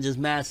Revengers,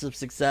 massive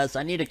success.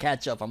 I need to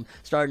catch up. I'm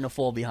starting to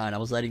fall behind. I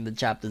was letting the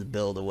chapters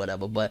build or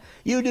whatever, but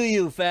you do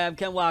you, fam.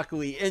 Ken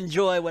Wakui,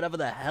 enjoy whatever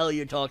the hell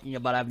you're talking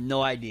about. I have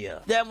no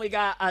idea. Then we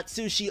got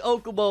Atsushi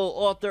Okubo,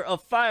 author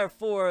of Fire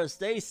Force.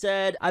 They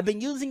said, I've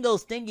been using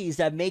those thingies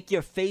that make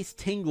your face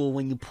tingle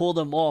when you pull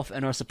them off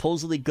and are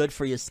supposedly good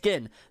for your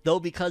skin. Though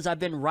because I've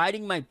been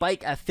riding my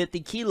bike at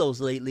 50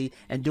 kilos lately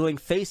and doing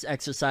face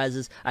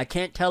exercises, I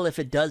can't tell if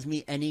it does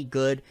me any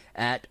good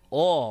at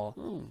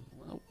all.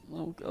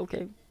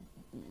 Okay.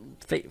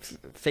 Face,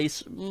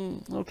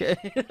 okay.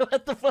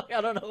 What the fuck? I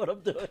don't know what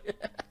I'm doing.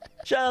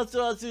 Shout out to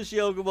Atsushi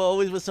Okubo,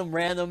 always with some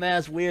random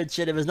ass weird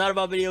shit. If it's not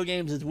about video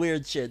games, it's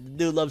weird shit. The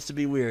dude loves to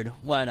be weird.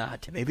 Why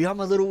not? Maybe I'm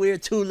a little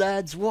weird too,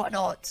 lads. Why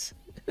not?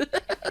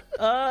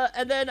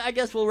 And then I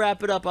guess we'll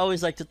wrap it up. I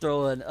always like to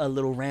throw a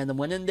little random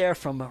one in there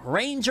from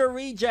Ranger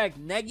Reject.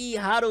 Negi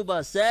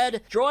Haruba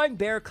said, drawing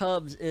bear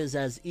cubs is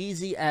as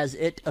easy as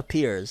it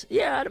appears.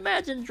 Yeah, I'd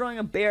imagine drawing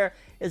a bear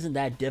isn't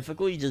that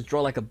difficult. You just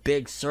draw like a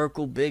big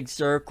circle,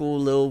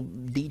 little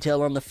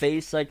detail on the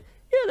face. Like,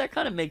 yeah, that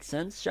kind of makes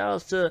sense. Shout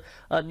outs to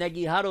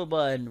Negi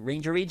Haruba and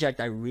Ranger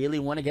Reject. I really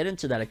want to get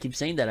into that. I keep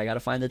saying that. I got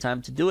to find the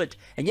time to do it.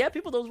 And yeah,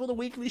 people, those were the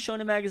weekly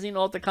Shonen Magazine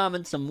Alta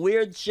comments. Some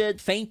weird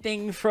shit,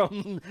 fainting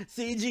from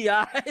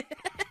CGI.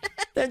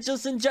 Then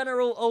just in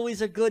general,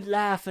 always a good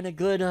laugh and a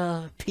good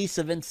piece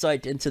of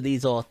insight into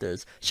these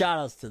authors. Shout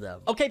outs to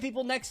them. Okay,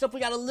 people, next up we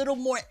got a little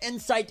more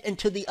insight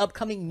into the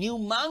upcoming new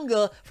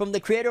manga from the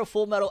creator of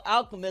Full Metal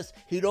Alchemist,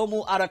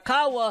 Hiromu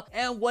Arakawa,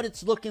 and what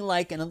it's looking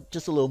like, and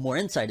just a little more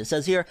insight. It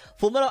says here,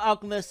 Full Metal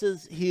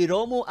Alchemist's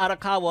Hiromu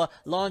Arakawa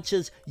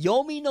launches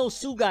Yomi no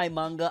Sugai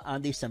manga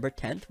on December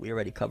 10th. We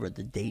already covered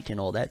the date and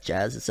all that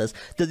jazz. It says,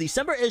 the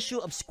December issue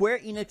of Square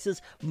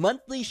Enix's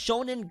monthly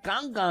Shonen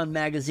Gangan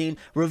magazine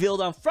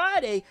revealed on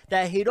Friday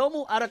that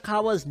Hiromu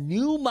Arakawa's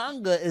new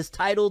manga is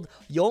titled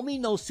Yomi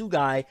no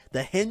Sugai,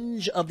 The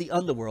Hinge of the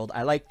Underworld.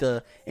 I like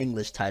the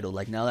English title,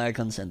 like now that I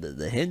consent,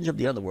 The Hinge of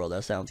the Underworld.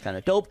 That sounds kind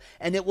of dope.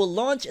 And it will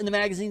launch in the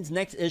magazine's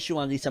next issue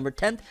on December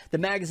 10th. The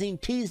magazine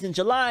teased in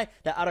July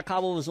that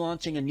Arakawa was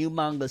launching a new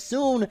manga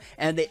soon,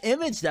 and the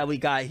image that we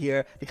got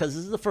here, because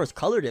this is the first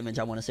colored image,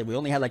 I want to say, we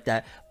only had like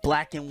that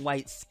black and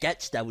white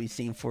sketch that we've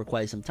seen for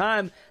quite some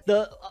time.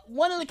 The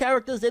one of the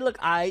characters, they look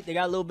aight. They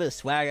got a little bit of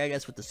swag, I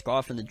guess, with the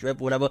scarf and the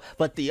drip, whatever.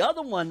 But the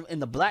other one in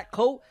the black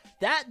coat,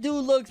 that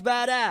dude looks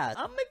badass.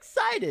 I'm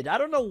excited. I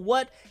don't know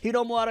what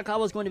Hiromu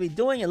Arakawa is going to be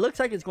doing. It looks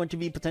like it's going to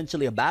be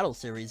potentially a battle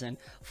series. And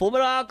Full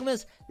Metal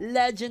Alchemist,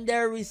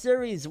 legendary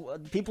series.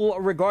 People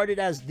regard it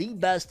as the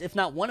best, if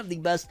not one of the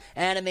best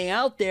anime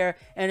out there.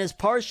 And is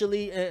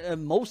partially,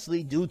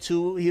 mostly due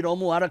to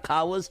Hiromu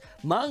Arakawa's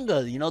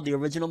manga. You know, the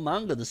original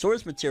manga, the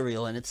source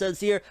material. And it says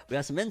here, we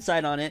have some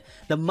insight on it.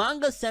 The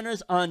manga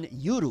centers on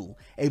Yuru,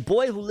 a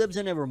boy who lives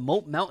in a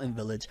remote mountain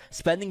village,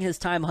 spending his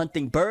time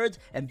hunting birds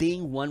and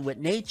being one with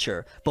nature.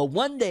 But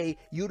one day,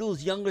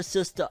 Yuru's younger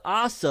sister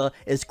Asa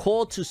is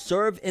called to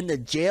serve in the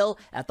jail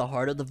at the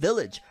heart of the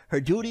village, her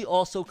duty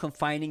also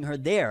confining her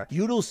there.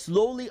 Yuru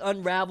slowly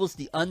unravels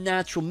the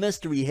unnatural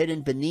mystery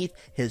hidden beneath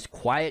his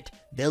quiet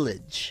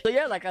village. So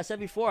yeah, like I said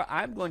before,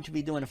 I'm going to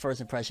be doing a first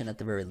impression at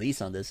the very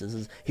least on this. This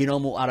is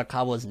Hiromu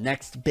Arakawa's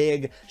next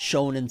big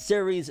shonen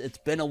series. It's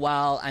been a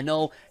while. I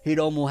know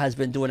Hiromu has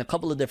been doing a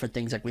couple of different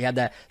things. Like we had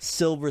that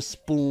Silver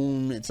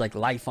Spoon, it's like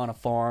Life on a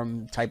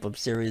Farm type of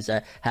series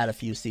that had a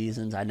few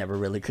seasons. I never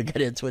really could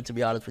get into it, to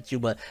be honest with you,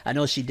 but I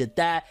know she did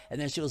that.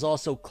 And then she was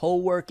also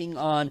co-working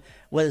on,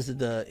 what is it,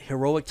 the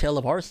Heroic Tale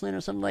of Arslan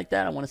or something like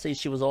that. I want to say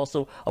she was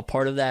also a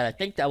part of that. I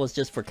think that was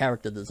just for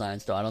character design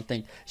still. I don't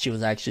think she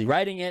was actually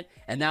writing it.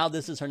 And now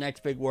this is her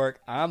next big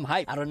work. I'm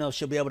hyped. I don't know if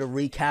she'll be able to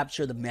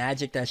recapture the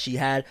magic that she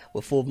had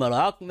with Full Metal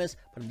Alchemist,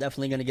 but I'm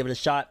definitely going to give it a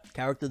shot.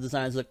 Character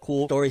designs look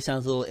cool. Story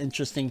sounds a little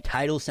interesting.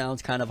 Title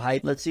sounds kind of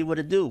hype. Let's see what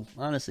it do.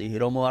 Honestly,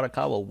 Hiromu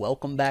Arakawa,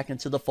 welcome back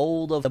into the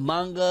fold of the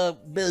manga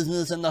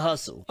business and the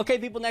hustle. Okay,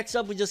 people, next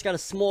up, we just got a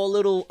small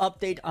little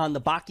update on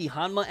the Baki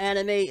Hanma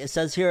anime. It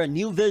says here, a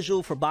new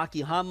visual for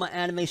Baki Hanma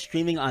anime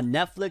streaming on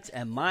Netflix,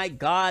 and my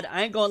god,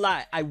 I ain't gonna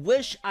lie, I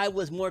wish I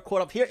was more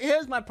caught up.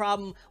 Here's my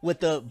problem with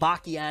the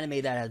Baki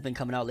anime that has been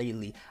coming out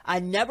lately. I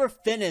never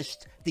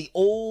finished the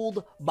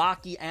old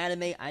Baki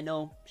anime. I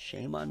know,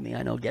 shame on me.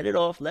 I know, get it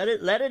off, let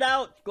it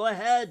out. Go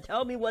ahead,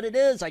 tell me what it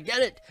is. I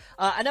get it.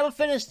 I never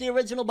finished the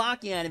original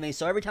Baki anime,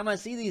 so every time I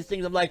see these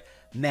things, I'm like,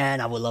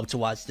 man, I would love to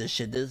watch this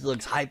shit. This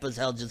looks hype as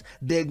hell. Just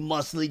big,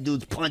 muscly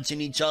dudes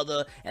punching each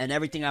other, and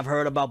everything I've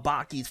heard about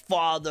Baki's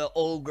father,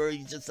 Ogre,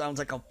 he just sounds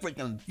like a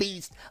freaking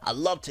beast. I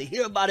love to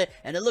hear about it,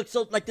 and it looks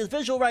so, like this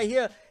visual right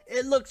here,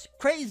 it looks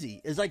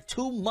crazy. It's like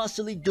two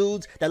muscly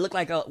dudes that look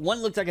like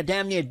one looks like a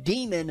damn near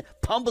demon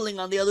tumbling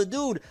on the other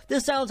dude.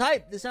 This sounds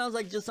hype. This sounds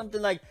like just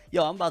something like,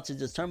 yo, I'm about to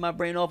just turn my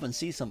brain off and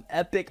see some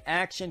epic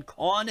action,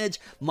 carnage,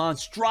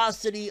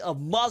 monstrosity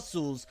of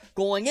muscles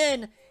going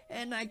in.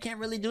 And I can't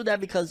really do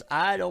that because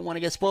I don't want to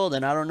get spoiled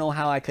and I don't know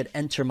how I could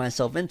enter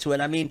myself into it.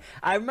 I mean,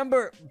 I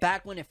remember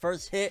back when it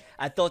first hit,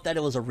 I thought that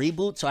it was a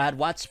reboot. So I had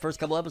watched the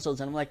first couple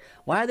episodes and I'm like,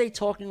 why are they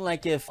talking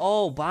like if,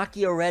 oh,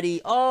 Baki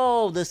already,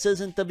 oh, this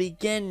isn't the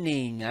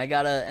beginning.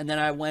 And then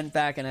I went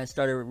back and I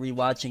started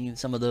rewatching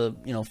some of the,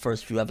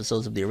 first few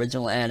episodes of the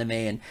original anime,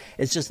 and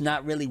it's just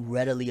not really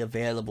readily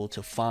available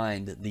to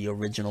find the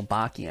original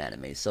Baki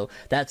anime. So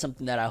that's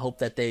something that I hope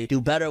that they do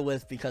better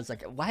with, because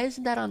like, why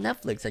isn't that on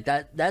Netflix? Like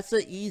that's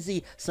the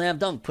easy slam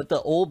dunk. Put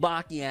the old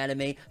Baki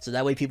anime so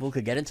that way people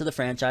could get into the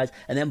franchise,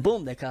 and then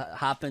boom, they could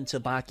hop into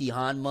Baki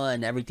Hanma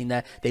and everything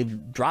that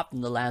they've dropped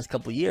in the last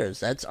couple years.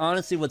 That's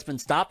honestly what's been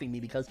stopping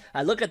me, because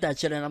I look at that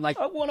shit and I'm like,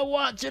 I want to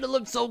watch it. It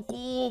looks so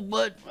cool,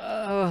 but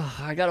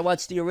I gotta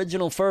watch the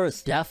original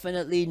first.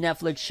 Definitely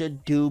Netflix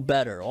should do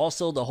better.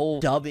 Also, the whole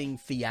dubbing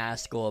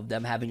fiasco of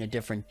them having a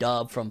different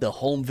dub from the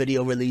home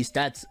video release,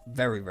 that's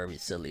very, very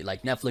silly.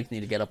 Like, Netflix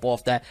need to get up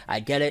off that.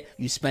 I get it.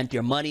 You spent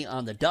your money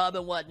on the dub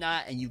and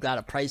whatnot, and you got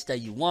a price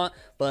that you want,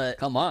 but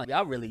come on,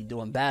 y'all really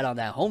doing bad on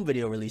that home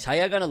video release. How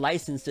y'all gonna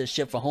license this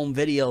shit for home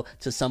video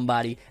to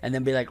somebody and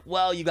then be like,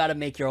 well, you gotta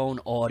make your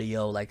own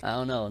audio? Like, I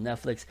don't know,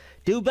 Netflix,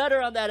 do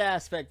better on that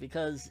aspect,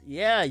 because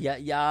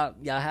y'all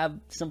have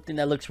something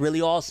that looks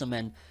really awesome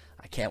and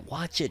I can't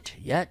watch it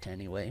yet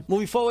anyway.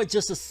 Moving forward,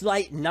 just a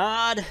slight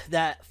nod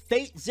that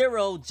Fate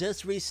Zero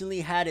just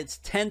recently had its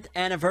 10th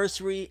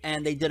anniversary,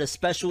 and they did a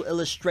special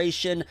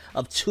illustration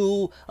of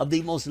two of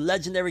the most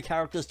legendary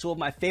characters, two of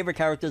my favorite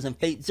characters. And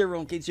Fate Zero,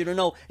 in case you don't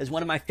know, is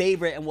one of my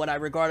favorite and what I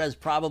regard as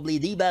probably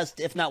the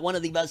best, if not one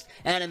of the best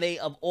anime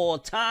of all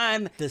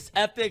time. This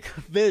epic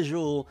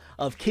visual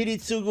of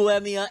Kiritsugu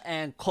Emiya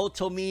and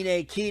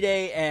Kotomine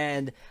Kide,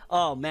 and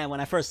oh man, when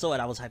I first saw it,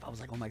 I was hyped. I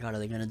was like, oh my god, are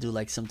they gonna do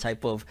like some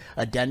type of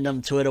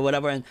addendum to it or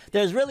whatever? And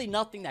there's really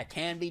nothing that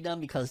can be done,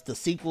 because the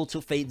sequel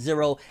to Fate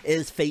Zero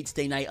is Fate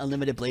Stay Night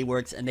Unlimited Blade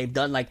Works, and they've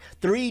done like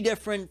 4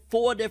 different,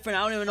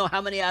 I don't even know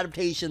how many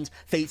adaptations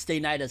Fate Stay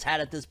Night has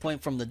had at this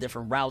point from the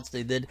different routes.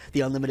 They did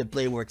the Unlimited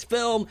Blade Works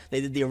film, they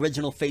did the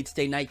original Fate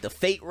Stay Night, the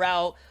Fate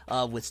route,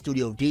 with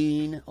Studio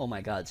Dean. Oh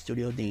my god,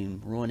 Studio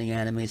Dean ruining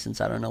anime since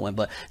I don't know when,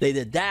 but they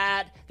did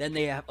that. Then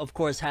they of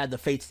course had the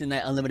Fate Stay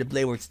Night Unlimited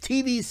Blade Works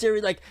TV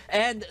series, like,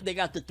 and they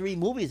got the 3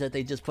 movies that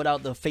they just put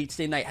out, the Fate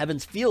Stay Night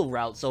Heaven's Feel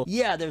route. So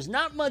yeah, there's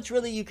not much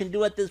really you can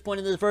do at this point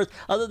in the verse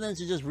other than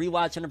to just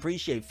rewatch and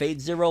appreciate.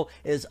 Fate Zero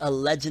is a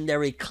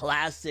legendary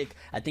classic.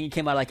 I think it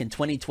came out like in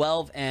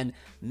 2012, and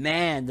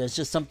man, there's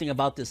just something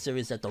about this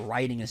series that the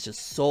writing is just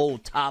so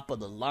top of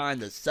the line.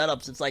 The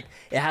setups, it's like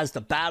it has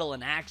the battle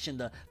and action,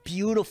 the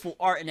beautiful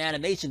art and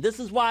animation. This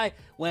is why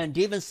when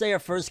Demon Slayer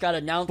first got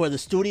announced for the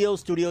Studio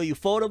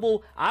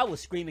Ufotable, I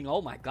was screaming,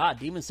 oh my god,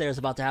 Demon Slayer is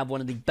about to have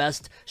one of the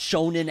best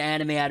shonen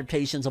anime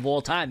adaptations of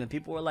all time. And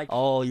people were like,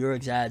 oh, you're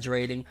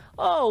exaggerating.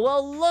 Oh,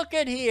 well, look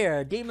at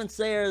here. Demon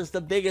Slayer is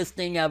the biggest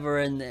thing ever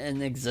in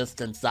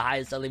existence, the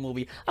highest selling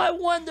movie. I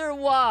wonder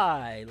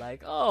why.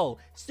 Like, oh,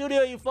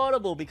 Studio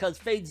Ufotable, because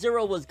Fate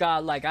Zero was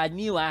godlike. I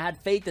knew, I had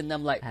faith in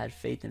them. Like, I had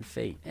faith in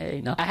fate.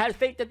 Hey, no. I had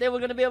faith that they were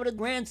going to be able to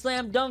grand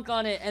slam dunk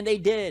on it, and they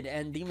did.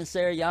 And Demon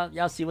Slayer,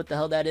 y'all see what the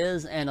hell that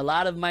is. And a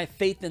lot of my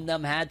faith in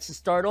them had to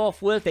start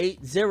off with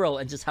Fate Zero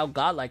and just how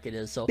godlike it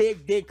is. So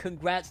big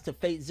congrats to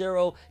Fate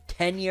Zero,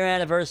 10-year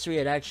anniversary.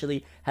 It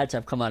actually had to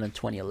have come out in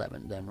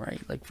 2011 then,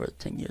 right? Like for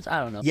 10 years. I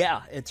don't know.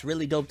 Yeah, it's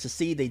really dope to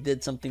see they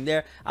did something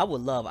there. I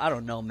would love, I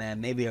don't know, man,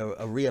 maybe a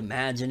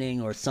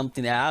reimagining or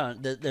something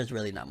that there's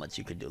really not much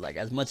you could do. Like,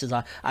 as much as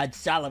I'd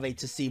salivate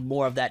to see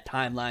more of that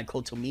timeline,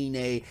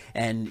 Kotomine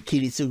and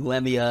Kiritsugu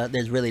Emiya,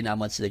 there's really not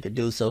much they could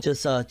do. So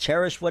just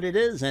cherish what it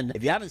is. And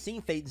if you haven't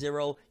seen Fate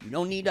Zero, you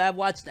don't need to have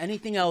watched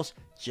anything else.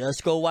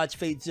 Just go watch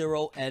Fate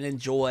Zero and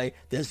enjoy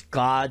this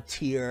god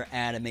tier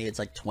anime. It's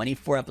like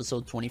 24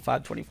 episodes,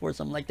 25, 24,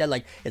 something like that.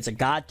 Like, it's a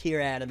god tier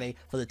anime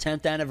for the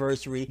 10th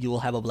anniversary. You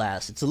will have a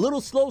blast. It's a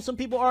little slow, some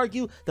people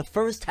argue, the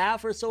first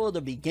half or so, or the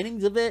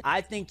beginnings of it.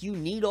 I think you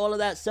need all of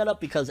that setup,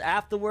 because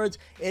afterwards,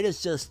 it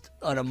is just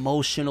an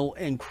emotional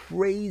and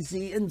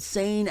crazy,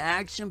 insane,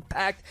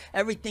 action-packed,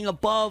 everything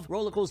above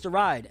roller coaster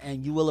ride,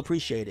 and you will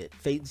appreciate it.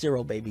 Fate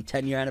Zero, baby,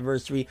 10-year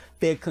anniversary.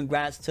 Big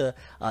congrats to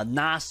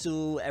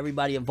Nasu,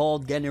 everybody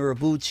involved, Gen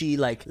Irobuchi,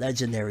 like,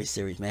 legendary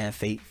series, man.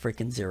 Fate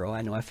freaking Zero.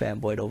 I know I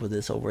fanboyed over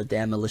this, over a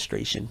damn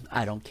illustration.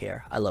 I don't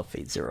care. I love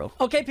Fate Zero.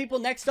 Okay, people,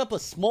 next up, a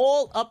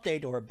small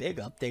update, or a big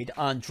update,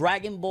 on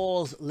Dragon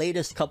Ball's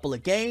latest couple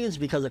of games,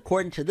 because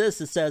according to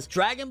this, it says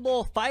Dragon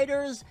Ball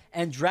FighterZ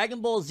and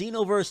Dragon Ball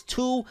Xenoverse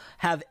 2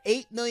 have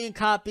 8 million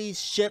copies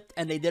shipped,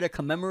 and they did a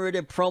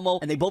commemorative promo,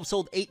 and they both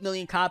sold 8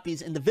 million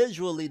copies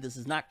individually. This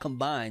is not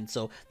combined,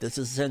 so this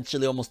is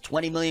essentially almost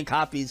 20 million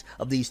copies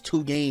of these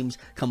two games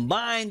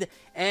combined,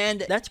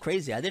 and that's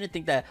crazy. I didn't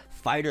think that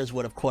FighterZ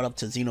would have caught up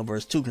to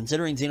Xenoverse 2,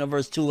 considering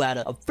Xenoverse 2 had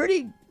a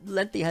pretty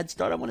lengthy head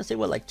start. I want to say,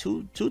 what, like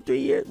 3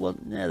 years? Well,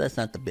 yeah, that's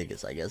not the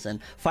biggest, I guess. And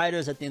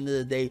Fighters, at the end of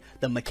the day,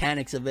 the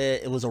mechanics of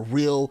it was a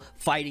real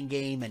fighting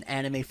game, and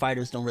anime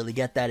fighters don't really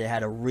get that. It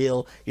had a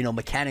real,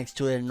 mechanics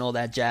to it and all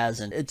that jazz,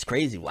 and it's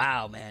crazy.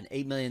 Wow, man,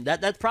 8 million.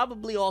 That's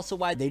probably also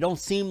why they don't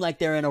seem like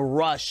they're in a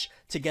rush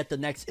to get the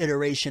next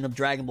iteration of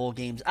Dragon Ball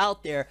games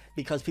out there,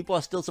 because people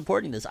are still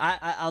supporting this.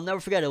 I'll never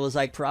forget, it was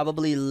like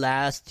probably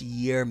last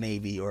year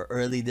maybe, or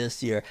early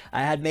this year,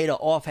 I had made an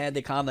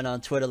offhanded comment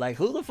on Twitter like,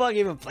 who the fuck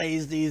even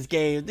plays these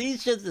games?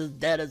 These shits is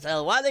dead as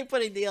hell. Why are they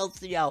putting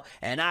DLC out?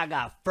 And I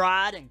got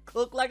fried and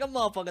cooked like a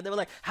motherfucker. They were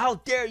like, how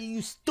dare you,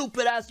 you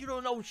stupid ass, you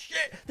don't know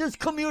shit, this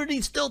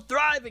community's still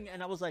thriving.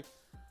 And I was like,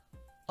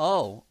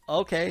 oh,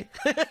 okay.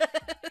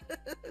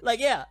 Like,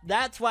 yeah,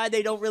 that's why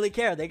they don't really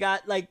care. They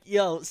got,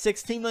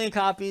 16 million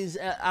copies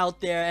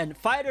out there. And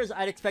Fighters,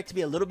 I'd expect to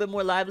be a little bit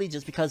more lively,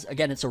 just because,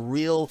 again, it's a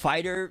real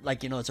fighter.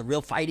 It's a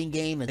real fighting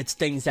game. And it's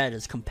things that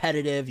is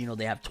competitive.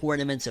 They have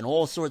tournaments and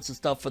all sorts of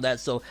stuff for that.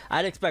 So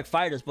I'd expect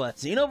Fighters. But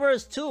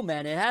Xenoverse 2,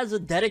 man, it has a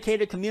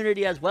dedicated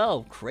community as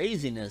well.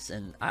 Craziness.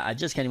 And I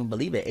just can't even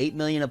believe it. 8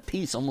 million a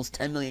piece, almost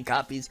 10 million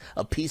copies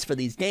a piece for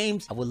these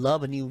games. I would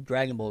love a new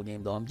Dragon Ball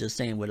game, though. I'm just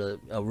saying, with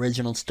an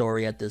original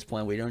story at this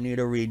point. We don't need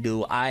a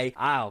redo.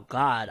 Oh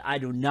god, I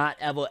do not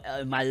ever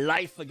in my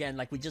life again.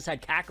 Like, we just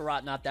had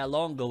Kakarot not that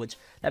long ago, which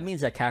that means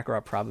that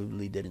Kakarot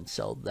probably didn't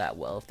sell that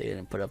well if they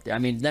didn't put it up there. I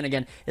mean, then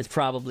again, it's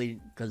probably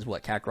because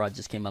Kakarot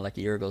just came out like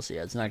a year ago, so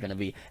yeah, it's not going to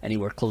be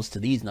anywhere close to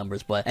these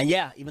numbers. But, and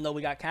yeah, even though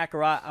we got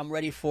Kakarot, I'm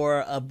ready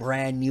for a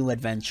brand new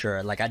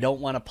adventure. Like, I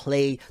don't want to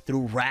play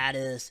through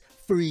Raditz,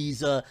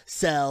 Frieza,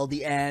 Cell,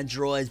 the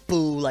androids,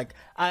 Boo. Like,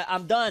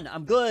 I'm done.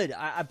 I'm good.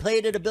 I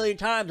played it a billion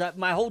times.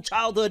 My whole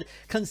childhood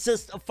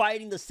consists of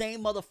fighting the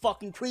same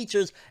motherfucking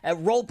creatures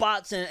and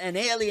robots and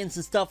aliens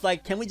and stuff.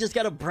 Like, can we just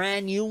get a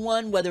brand new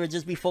one? Whether it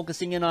just be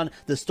focusing in on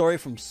the story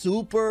from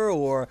Super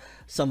or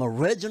some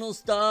original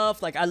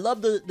stuff. Like, I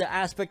love the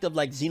aspect of,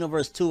 like,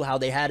 Xenoverse 2, how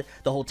they had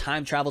the whole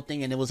time travel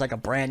thing, and it was like a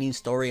brand new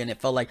story, and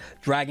it felt like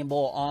Dragon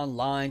Ball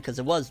Online, because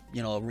it was,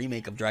 a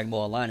remake of Dragon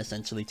Ball Online,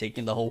 essentially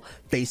taking the whole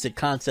basic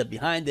concept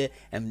behind it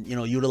and,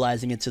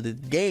 utilizing it to the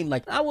game.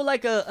 Like, I would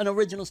like an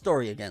original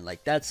story again.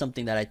 Like, that's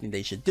something that I think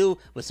they should do,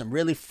 with some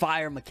really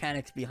fire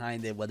mechanics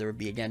behind it, whether it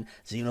be, again,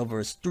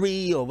 Xenoverse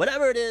 3 or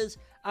whatever it is.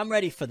 I'm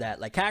ready for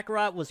that. Like,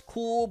 Kakarot was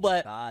cool,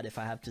 but god, if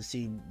I have to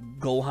see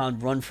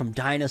Gohan run from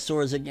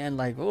dinosaurs again,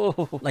 like,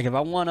 oh, like, if I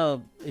want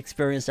to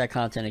experience that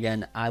content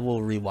again, I will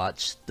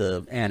rewatch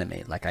the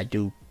anime, like I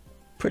do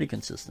pretty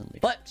consistently.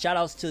 But shout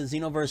outs to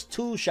Xenoverse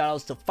 2, shout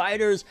outs to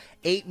Fighters,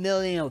 8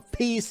 million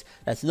apiece.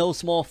 That's no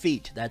small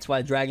feat. That's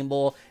why Dragon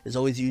Ball is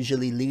always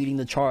usually leading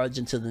the charge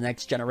into the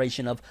next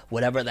generation of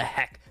whatever the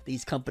heck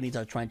these companies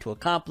are trying to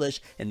accomplish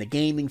in the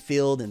gaming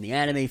field, in the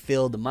anime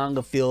field, the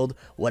manga field,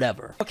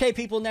 whatever. Okay,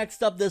 people,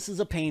 next up, this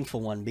is a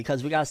painful one,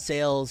 because we got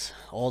sales,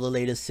 all the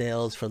latest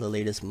sales for the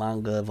latest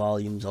manga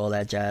volumes, all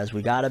that jazz.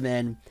 We got them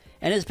in,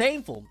 and it's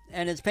painful.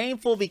 And it's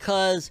painful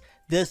because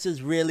this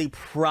is really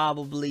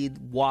probably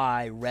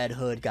why Red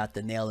Hood got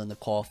the nail in the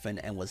coffin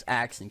and was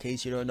axed. In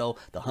case you don't know,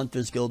 the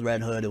Hunters Guild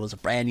Red Hood, it was a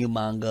brand new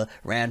manga,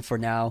 ran for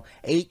now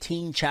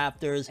 18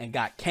 chapters and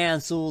got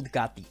canceled,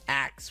 got the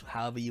axe,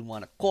 however you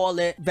want to call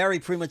it. Very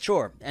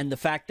premature. And the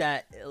fact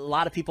that a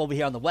lot of people over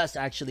here on the West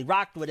actually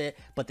rocked with it,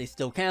 but they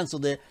still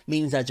canceled it,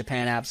 means that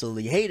Japan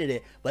absolutely hated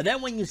it. But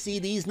then when you see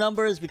these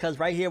numbers, because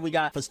right here we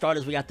got, for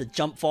starters, we got the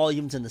jump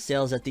volumes and the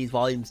sales that these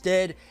volumes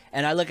did,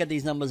 and I look at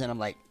these numbers and I'm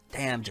like,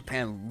 damn,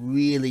 Japan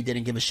really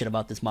didn't give a shit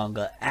about this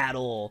manga at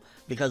all.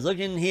 Because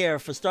looking here,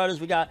 for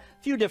starters, we got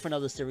a few different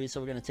other series, so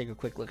we're going to take a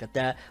quick look at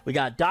that. We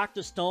got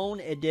Dr.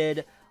 Stone. It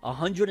did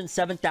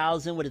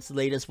 107,000 with its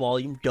latest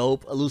volume.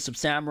 Dope. Elusive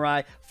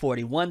Samurai,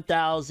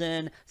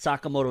 41,000.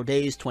 Sakamoto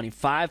Days,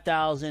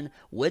 25,000.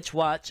 Witch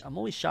Watch, I'm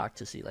always shocked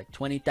to see, like,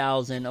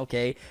 20,000.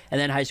 Okay. And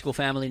then High School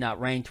Family, not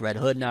ranked. Red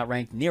Hood, not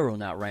ranked. Nero,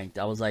 not ranked.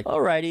 I was like,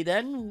 alrighty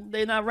then.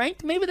 They're not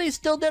ranked? Maybe they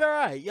still did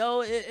alright.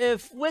 Yo,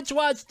 if Witch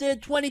Watch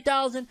did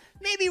 20,000,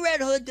 maybe Red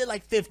Hood did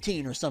like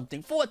 15 or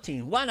something.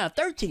 14. Why not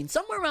 13?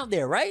 Somewhere around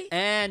there, right?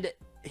 And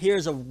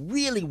here's a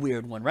really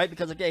weird one, right?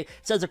 Because, okay, it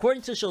says,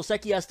 according to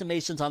Shoseki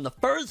estimations, on the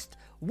first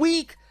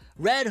week,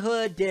 Red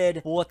Hood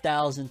did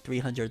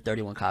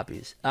 4,331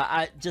 copies.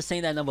 I just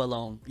saying that number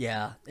alone,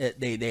 yeah,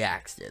 they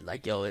axed it.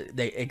 Like, yo,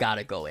 it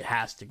gotta go. It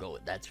has to go.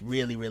 That's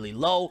really, really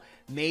low.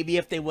 Maybe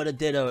if they would have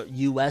did a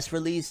US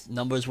release,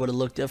 numbers would have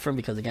looked different,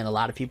 because, again, a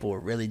lot of people were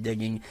really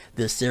digging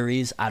this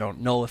series. I don't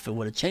know if it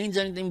would have changed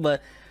anything,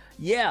 but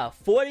yeah,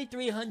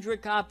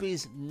 4,300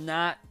 copies,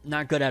 not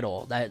good at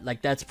all.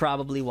 That's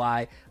probably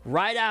why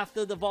right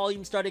after the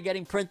volume started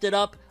getting printed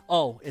up,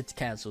 oh, it's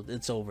canceled,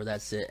 it's over,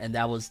 that's it. And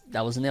that was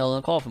a nail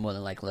in the coffin, more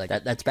than likely.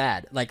 Like, that's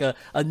bad. Like, a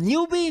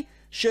newbie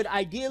should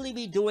ideally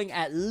be doing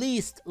at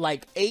least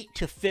like 8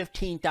 to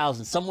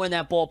 15,000, somewhere in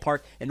that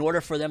ballpark, in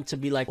order for them to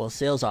be like, well,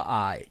 sales are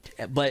odd.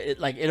 But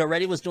it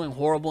already was doing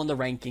horrible in the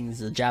rankings.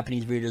 The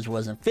Japanese readers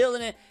wasn't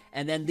feeling it.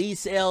 And then these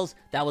sales,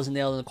 that was a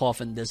nail in the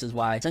coffin. This is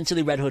why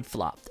essentially Red Hood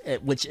flopped,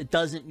 which it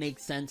doesn't make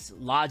sense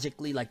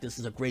logically. Like, this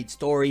is a great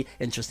story,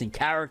 interesting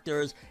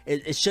characters.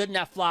 It shouldn't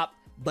have flopped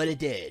but it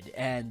did.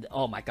 And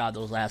oh my god,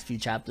 those last few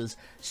chapters,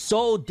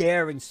 so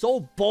daring,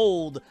 so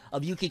bold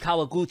of Yuki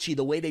Kawaguchi,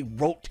 the way they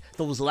wrote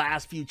those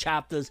last few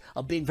chapters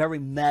of being very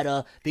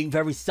meta, being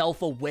very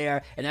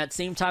self-aware, and at the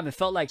same time it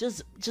felt like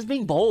just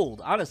being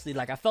bold. Honestly,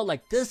 like I felt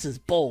like this is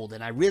bold,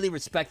 and I really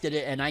respected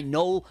it. And I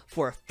know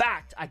for a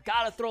fact, I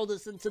gotta throw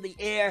this into the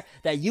air,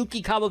 that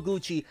Yuki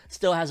Kawaguchi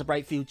still has a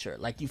bright future.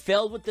 Like, you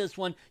failed with this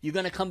one, you're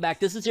gonna come back.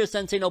 This is your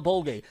Sensei no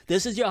Boge,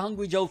 this is your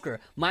Hungry Joker.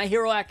 My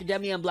Hero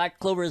Academia and Black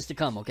Clover is to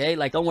come, okay?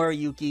 Like, don't worry,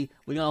 Yuki,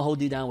 we're gonna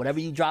hold you down. Whatever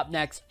you drop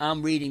next,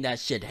 I'm reading that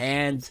shit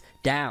hands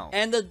down.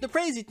 And the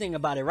crazy thing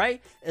about it,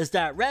 right, is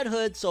that Red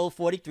Hood sold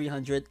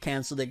 4,300,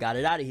 canceled it, got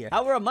it out of here.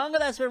 However, a manga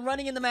that's been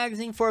running in the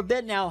magazine for a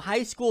bit now,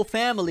 High School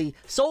Family,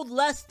 sold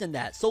less than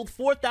that, sold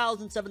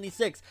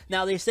 4,076.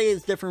 Now, they say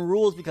it's different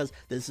rules because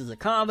this is a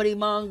comedy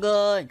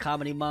manga, and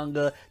comedy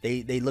manga,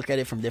 they look at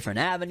it from different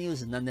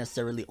avenues, and not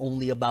necessarily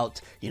only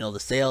about, you know, the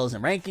sales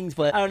and rankings.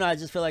 But I don't know, I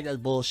just feel like that's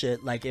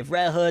bullshit. Like, if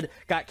Red Hood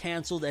got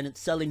canceled and it's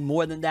selling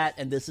more than that,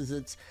 and this is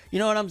its, you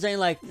know what I'm saying?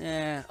 Like,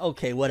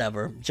 okay,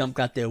 whatever. Jump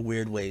got their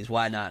weird ways,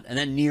 why not? And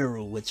then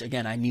Niru, which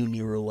again, I knew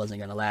Niru wasn't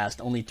gonna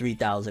last. Only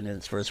 3,000 in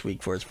its first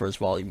week for its first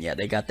volume. Yeah,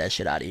 they got that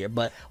shit out of here.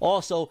 But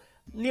also,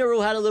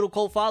 Niru had a little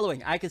cult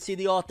following. I could see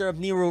the author of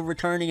Niru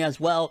returning as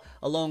well,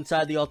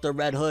 alongside the author of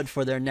Red Hood,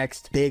 for their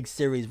next big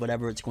series,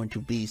 whatever it's going to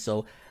be.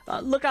 So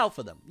look out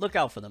for them. Look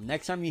out for them.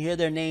 Next time you hear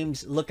their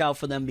names, look out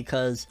for them,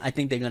 because I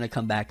think they're going to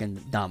come back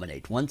and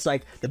dominate. Once,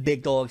 like, the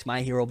big dogs,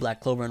 My Hero,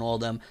 Black Clover, and all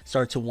them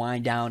start to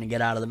wind down and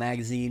get out of the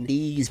magazine,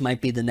 these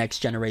might be the next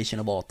generation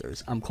of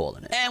authors. I'm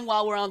calling it. And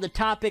while we're on the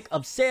topic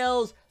of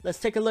sales, let's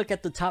take a look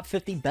at the top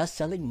 50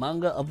 best-selling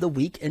manga of the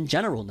week in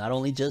general, not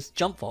only just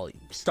Jump volume.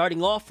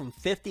 Starting off from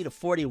 50 to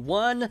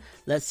 41,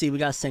 let's see, we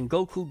got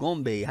Sengoku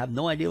Gombe. I have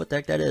no idea what the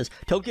heck that is.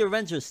 Tokyo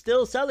Revengers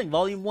still selling,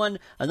 volume 1,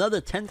 another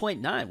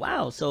 10.9.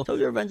 Wow, so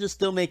Tokyo Revengers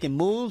still making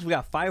moves. We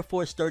got Fire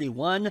Force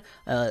 31.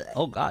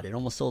 Oh god, it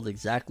almost sold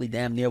exactly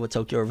damn near what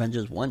Tokyo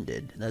Revengers 1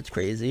 did. That's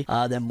crazy.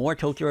 Then more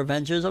Tokyo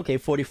Revengers. Okay,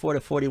 44 to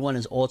 41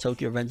 is all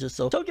Tokyo Revengers.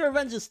 So Tokyo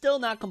Revengers still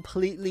not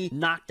completely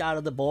knocked out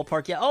of the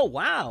ballpark yet. Oh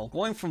wow,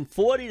 going from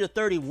 40 to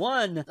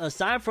 31,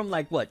 aside from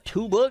like what,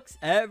 2 books,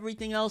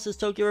 everything else is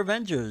Tokyo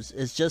Revengers.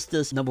 It's just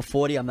this number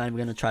 40, I'm not even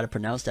gonna try to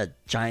pronounce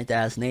that giant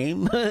ass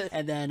name.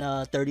 And then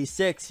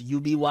 36,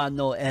 Yubiwa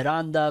no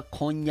Eranda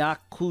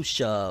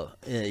Konyakusha.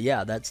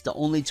 Yeah, that's the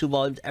only 2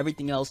 volumes.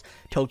 Everything else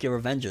Tokyo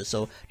Revengers.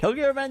 So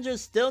Tokyo Revengers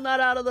still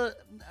not out of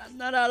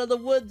the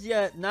woods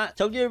yet.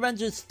 Tokyo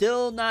Revengers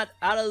still not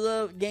out of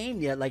the game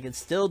yet. Like, it's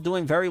still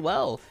doing very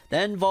well.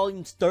 Then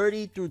volumes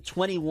 30 through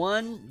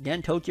 21,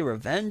 again Tokyo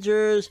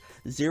Revengers.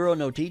 Zero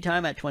no Tea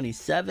Time at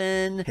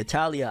 27.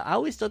 Hetalia. I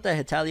always thought that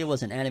Hetalia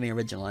was an anime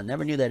original. I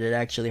never knew that it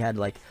actually had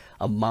like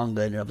a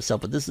manga in and of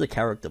itself, but this is a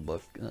character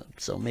book,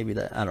 so maybe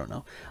that, I don't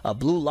know.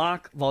 Blue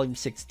Lock, volume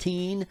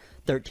 16,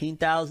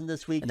 13,000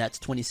 this week, and that's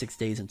 26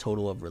 days in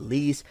total of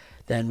release.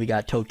 Then we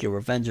got Tokyo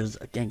Revengers,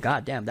 again,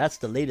 goddamn, that's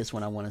the latest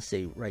one I want to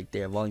say right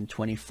there, volume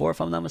 24 if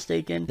I'm not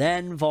mistaken.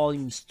 Then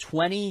volumes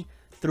 20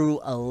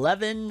 through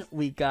 11,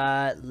 we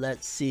got,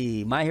 let's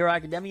see, My Hero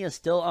Academia is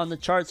still on the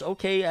charts,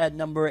 okay, at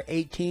number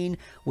 18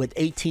 with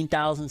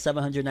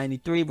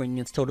 18,793, bringing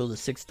its total to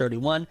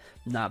 631.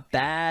 Not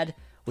bad.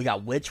 We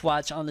got Witch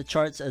Watch on the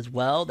charts as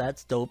well.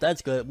 That's dope.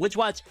 That's good. Witch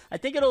Watch, I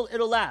think it'll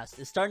last.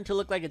 It's starting to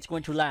look like it's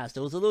going to last.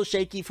 It was a little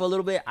shaky for a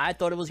little bit. I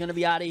thought it was going to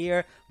be out of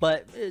here,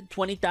 but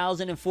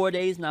 20,000 in 4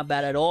 days, not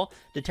bad at all.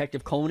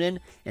 Detective Conan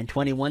in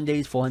 21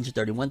 days,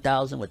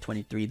 431,000 with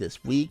 23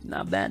 this week.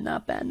 Not bad,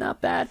 not bad, not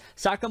bad.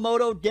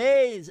 Sakamoto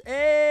Days,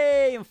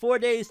 hey, in 4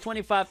 days,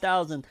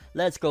 25,000.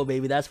 Let's go,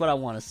 baby. That's what I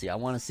want to see. I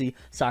want to see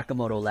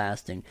Sakamoto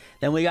lasting.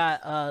 Then we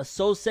got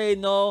Sosei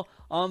no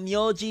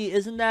Myoji,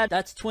 isn't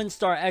that's Twin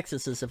Star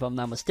Exorcist if I'm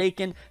not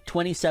mistaken,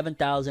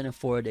 27,000 in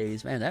 4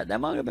 days. Man,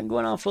 that manga been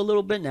going on for a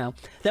little bit now.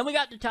 Then we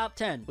got the top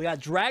 10. We got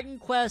Dragon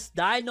Quest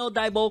Dai no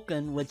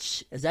Daiboken,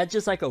 which is that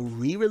just like a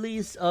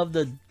re-release of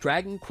the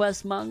Dragon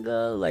Quest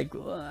manga? Like,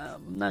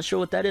 I'm not sure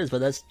what that is, but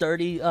that's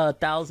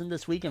 30,000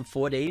 this week in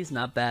 4 days.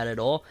 Not bad at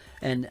all.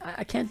 And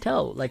I can't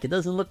tell, like, it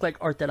doesn't look like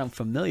art that I'm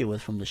familiar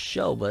with from the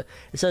show, but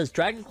it says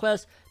Dragon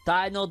Quest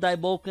Dai no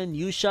Daiboken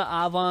Yusha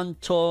Avon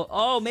to,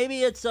 oh,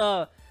 maybe it's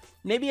a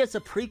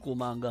prequel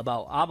manga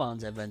about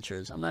Avon's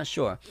adventures. I'm not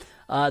sure.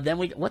 Then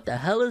what the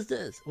hell is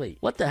this? Wait,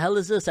 what the hell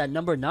is this at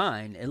number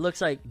 9? It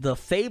looks like The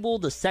Fable,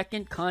 The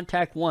Second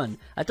Contact 1.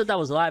 I thought that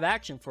was live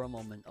action for a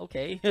moment.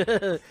 Okay.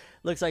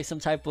 Looks like some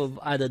type of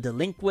either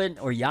delinquent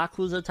or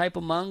Yakuza type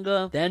of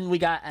manga. Then we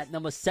got at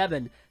number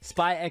 7,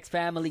 Spy X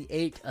Family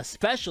 8, a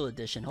special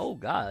edition. Oh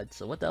god.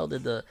 So what the hell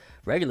did the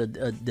regular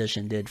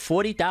edition did?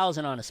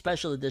 40,000 on a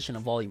special edition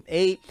of volume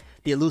 8.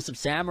 The Elusive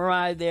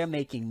Samurai there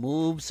making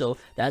moves, so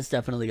that's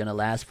definitely gonna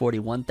last.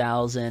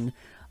 41,000.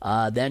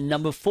 Then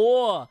number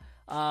 4,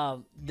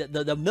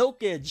 the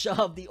milkage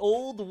of the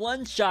old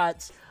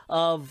one-shots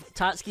of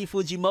Tatsuki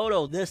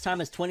Fujimoto. This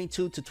time it's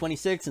 22 to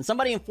 26. And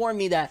somebody informed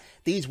me that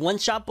these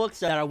one-shot books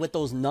that are with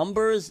those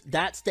numbers,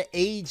 that's the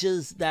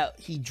ages that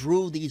he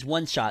drew these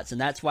one-shots. And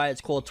that's why it's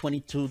called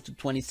 22 to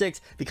 26,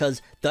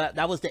 because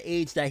that was the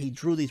age that he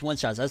drew these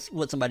one-shots. That's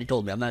what somebody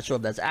told me. I'm not sure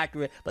if that's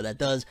accurate, but that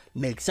does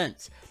make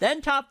sense.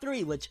 Then top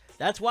 3, which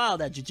that's wild,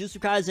 that Jujutsu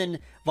Kaisen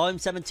Volume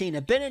 17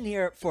 had been in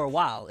here for a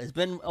while. It's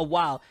been a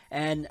while.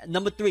 And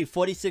number 3,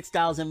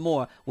 46,000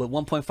 more with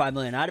 1.5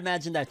 million. I'd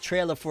imagine that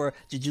trailer for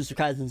Jujutsu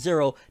Kaisen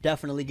 0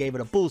 definitely gave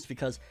it a boost,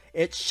 because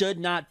it should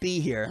not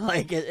be here.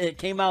 Like, it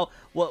came out,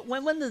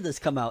 when did this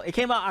come out? It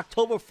came out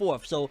October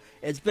 4th, so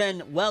it's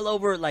been well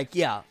over, like,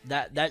 yeah,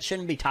 that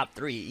shouldn't be top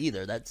 3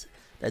 either. That's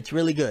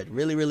really good.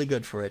 Really, really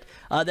good for it.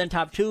 Then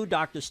top 2,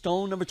 Dr.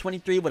 Stone, number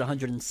 23, with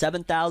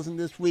 107,000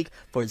 this week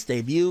for its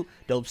debut.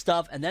 Dope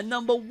stuff. And then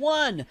number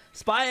 1,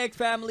 Spy X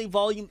Family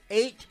Volume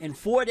 8 in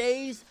 4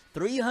 days,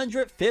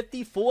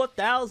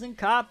 354,000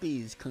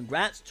 copies.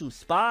 Congrats to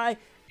Spy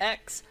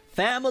X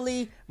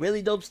Family.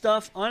 Really dope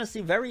stuff.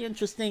 Honestly, very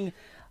interesting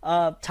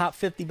top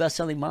 50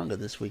 best-selling manga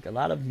this week. A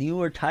lot of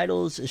newer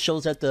titles. It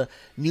shows that the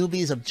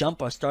newbies of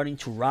Jump are starting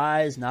to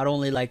rise. Not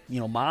only like,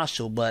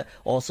 Marshall, but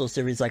also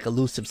series like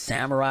Elusive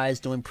Samurai is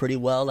doing pretty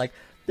well. Like,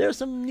 there's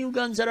some new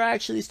guns that are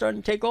actually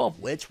starting to take off.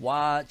 Witch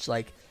Watch,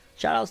 like,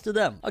 shout outs to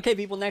them. Okay,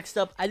 people, next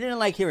up, I didn't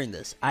like hearing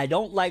this. I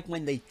don't like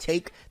when they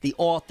take the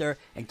author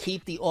and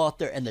keep the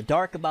author in the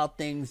dark about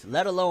things,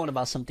 let alone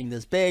about something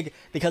this big,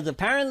 because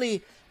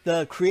apparently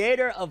the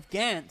creator of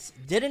Gantz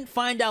didn't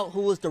find out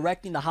who was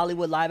directing the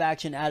Hollywood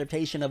live-action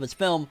adaptation of his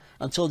film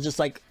until just,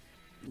 like,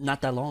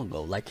 not that long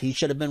ago. Like, he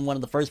should have been one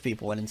of the first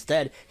people, and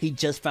instead, he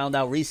just found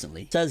out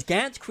recently. It says,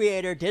 Gantz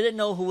creator didn't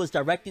know who was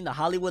directing the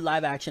Hollywood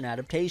live-action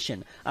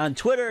adaptation. On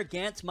Twitter,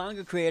 Gantz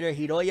manga creator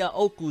Hiroya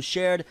Oku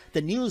shared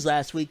the news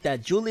last week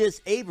that Julius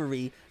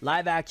Avery,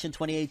 live-action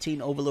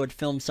 2018 Overlord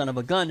film Son of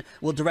a Gun,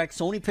 will direct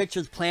Sony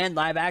Pictures' planned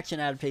live-action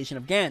adaptation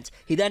of Gantz.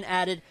 He then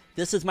added,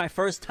 "This is my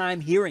first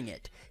time hearing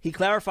it." He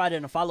clarified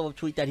in a follow-up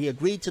tweet that he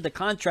agreed to the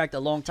contract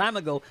a long time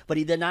ago, but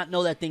he did not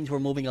know that things were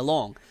moving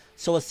along.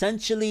 So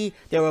essentially,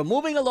 they were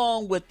moving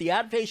along with the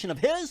adaptation of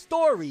his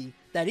story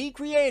that he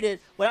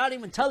created without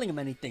even telling him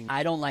anything.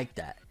 I don't like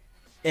that.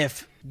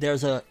 If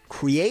there's a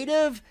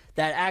creative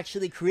that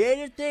actually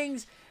created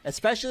things,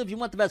 especially if you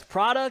want the best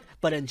product,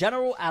 but in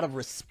general, out of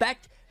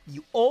respect,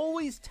 you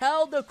always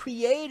tell the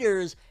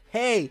creators,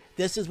 hey,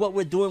 this is what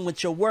we're doing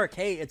with your work.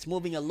 Hey, it's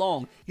moving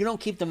along. You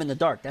don't keep them in the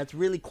dark. That's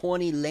really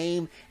corny,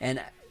 lame,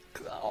 and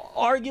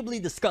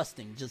arguably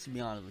disgusting, just to be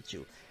honest with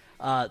you.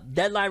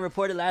 Deadline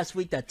reported last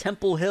week that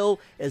Temple Hill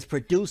is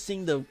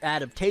producing the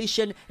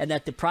adaptation and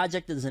that the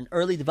project is in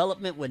early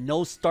development with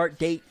no start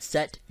date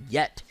set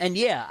yet. And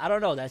yeah, I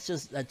don't know.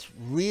 That's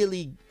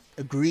really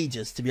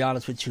egregious, to be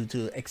honest with you,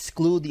 to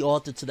exclude the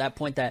author to that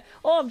point that,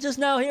 I'm just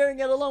now hearing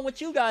it along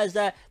with you guys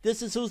that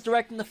this is who's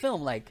directing the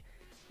film. Like,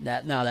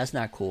 no, that's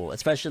not cool,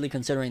 especially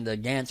considering the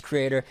Gantz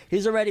creator.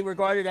 He's already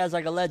regarded as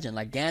like a legend.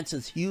 Like, Gantz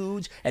is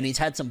huge, and he's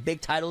had some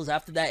big titles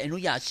after that.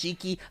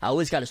 Inuyashiki, I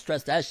always gotta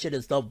stress that shit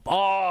is the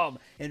bomb.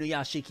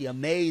 Inuyashiki,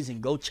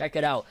 amazing. Go check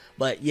it out.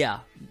 But yeah,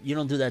 you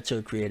don't do that to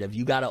a creative.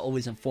 You gotta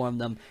always inform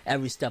them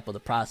every step of the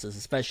process,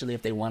 especially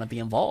if they want to be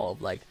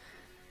involved. Like,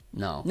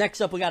 no.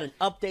 Next up, we got an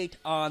update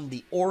on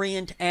the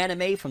Orient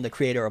anime from the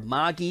creator of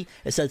Magi.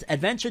 It says,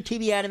 Adventure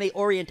TV anime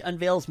Orient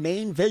unveils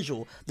main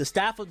visual. The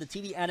staff of the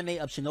TV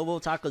anime of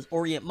Shinobu Otaka's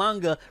Orient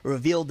manga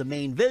revealed the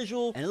main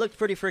visual, and it looks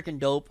pretty freaking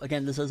dope.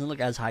 Again, this doesn't look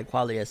as high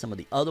quality as some of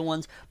the other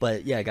ones,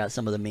 but yeah, I got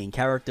some of the main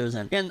characters,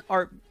 and again,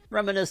 art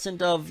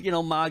reminiscent of,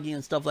 Magi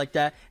and stuff like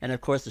that. And of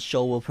course, the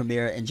show will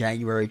premiere in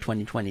January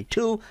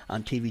 2022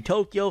 on TV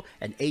Tokyo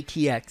and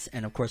ATX.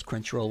 And of course,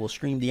 Crunchyroll will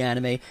stream the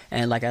anime.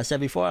 And like I said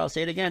before, I'll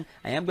say it again,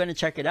 I am going to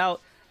check it out.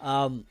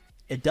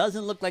 It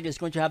doesn't look like it's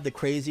going to have the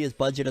craziest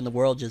budget in the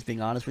world, just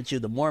being honest with you.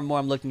 The more and more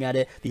I'm looking at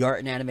it, the art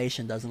and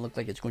animation doesn't look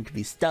like it's going to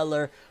be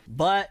stellar.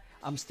 But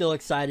I'm still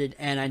excited,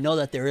 and I know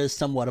that there is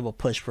somewhat of a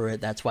push for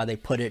it. That's why they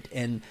put it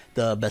in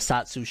the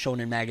Besatsu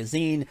Shonen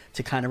magazine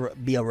to kind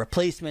of be a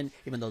replacement,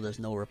 even though there's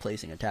no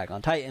replacing Attack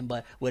on Titan.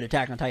 But with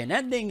Attack on Titan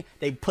ending,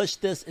 they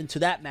pushed this into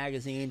that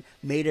magazine,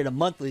 made it a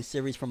monthly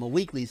series from a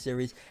weekly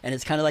series, and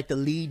it's kind of like the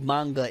lead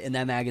manga in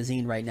that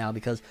magazine right now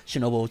because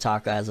Shinobu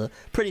Otaka has a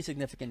pretty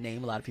significant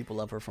name. A lot of people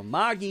love her from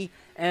Magi,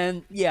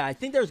 and yeah, I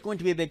think there's going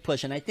to be a big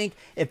push. And I think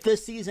if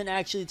this season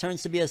actually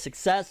turns to be a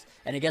success,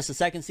 and it gets the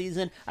second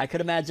season, I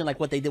could imagine like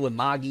what they did with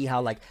Magi,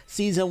 how like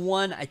season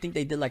 1, I think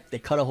they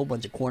cut a whole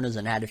bunch of corners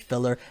and added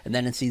filler, and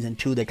then in season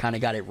 2 they kind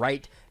of got it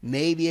right.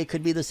 Maybe it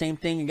could be the same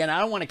thing again. I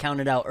don't want to count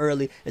it out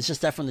early. It's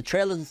just that from the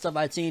trailers and stuff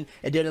I'd seen,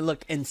 it didn't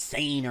look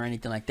insane or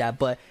anything like that.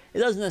 But it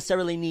doesn't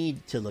necessarily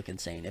need to look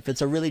insane. If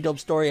it's a really dope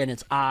story and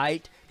it's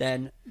aight,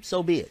 then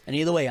so be it. And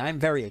either way, I'm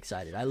very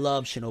excited. I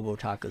love Shinobu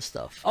Otaka's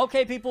stuff.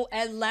 Okay, people,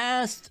 and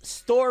last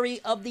story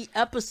of the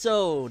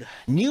episode.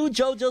 New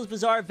JoJo's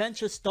Bizarre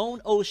Adventure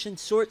Stone Ocean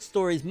short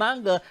stories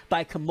manga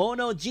by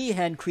Kimono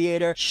Jihen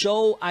creator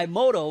Sho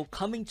Aimoto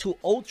coming to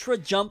Ultra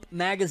Jump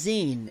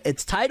magazine.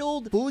 It's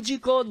titled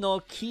Fujiko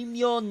no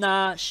Kimyo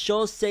na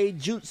Shosei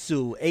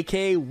Jutsu,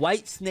 aka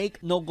White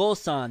Snake no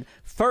Gosan.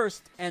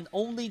 First and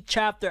only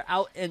chapter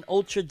out in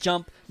Ultra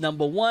Jump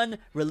 #1,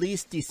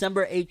 released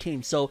December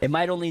 18th. So it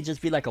might only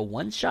just be like a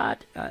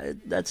one-shot.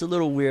 That's a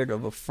little weird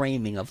of a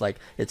framing of like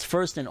it's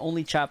first and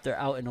only chapter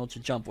out in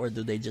Ultra Jump, or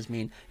do they just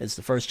mean it's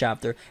the first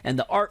chapter? And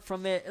the art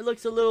from it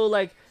looks a little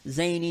like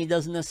zany.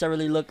 Doesn't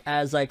necessarily look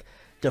as like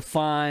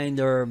defined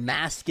or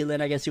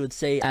masculine, I guess you would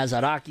say, as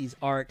Araki's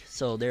art.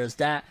 So there's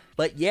that.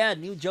 But yeah,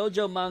 new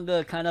JoJo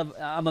manga, kind of,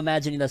 I'm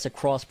imagining that's a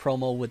cross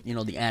promo with, you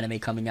know, the anime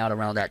coming out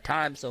around that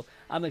time. So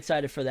I'm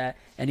excited for that.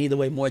 And either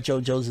way, more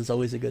JoJo's is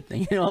always a good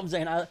thing. You know what I'm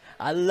saying?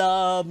 I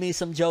love me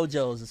some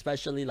JoJo's,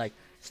 especially like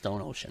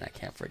Stone Ocean. I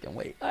can't freaking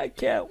wait. I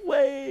can't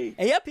wait.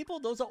 And yeah, people,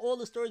 those are all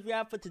the stories we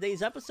have for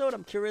today's episode.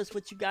 I'm curious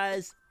what you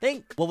guys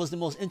think. What was the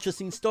most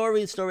interesting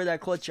story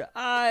that caught your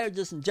eye, or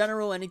just in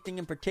general, anything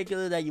in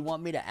particular that you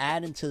want me to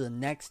add into the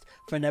next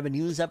Forever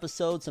News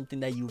episode, something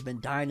that you've been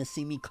dying to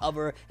see me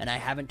cover and I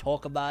haven't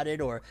talked about it,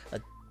 or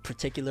a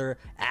particular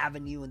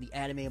avenue in the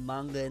anime and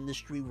manga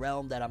industry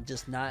realm that I'm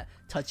just not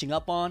touching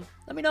up on?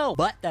 Let me know.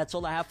 But that's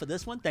all I have for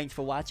this one. Thanks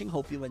for watching.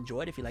 Hope you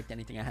enjoyed. If you liked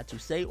anything I had to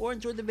say or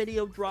enjoyed the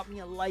video, drop me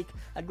a like.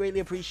 I'd greatly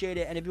appreciate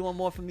it. And if you want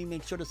more from me,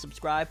 make sure to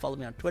subscribe. Follow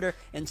me on Twitter,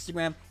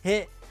 Instagram.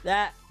 Hit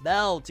that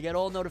bell to get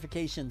all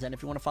notifications. And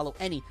if you want to follow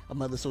any of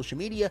my other social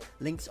media,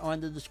 links are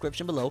in the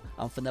description below.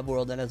 I'm from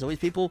Neverworld, and as always,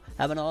 people,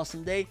 have an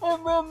awesome day.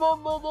 And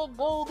remember the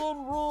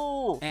golden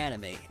rule: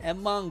 anime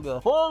and manga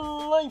for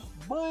life.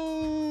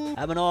 Bye.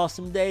 Have an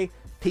awesome day.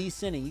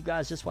 Peace in, and you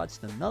guys just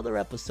watched another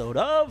episode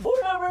of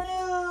Forever News.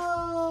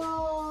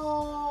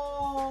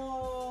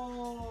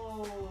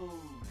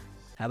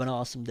 Have an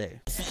awesome day.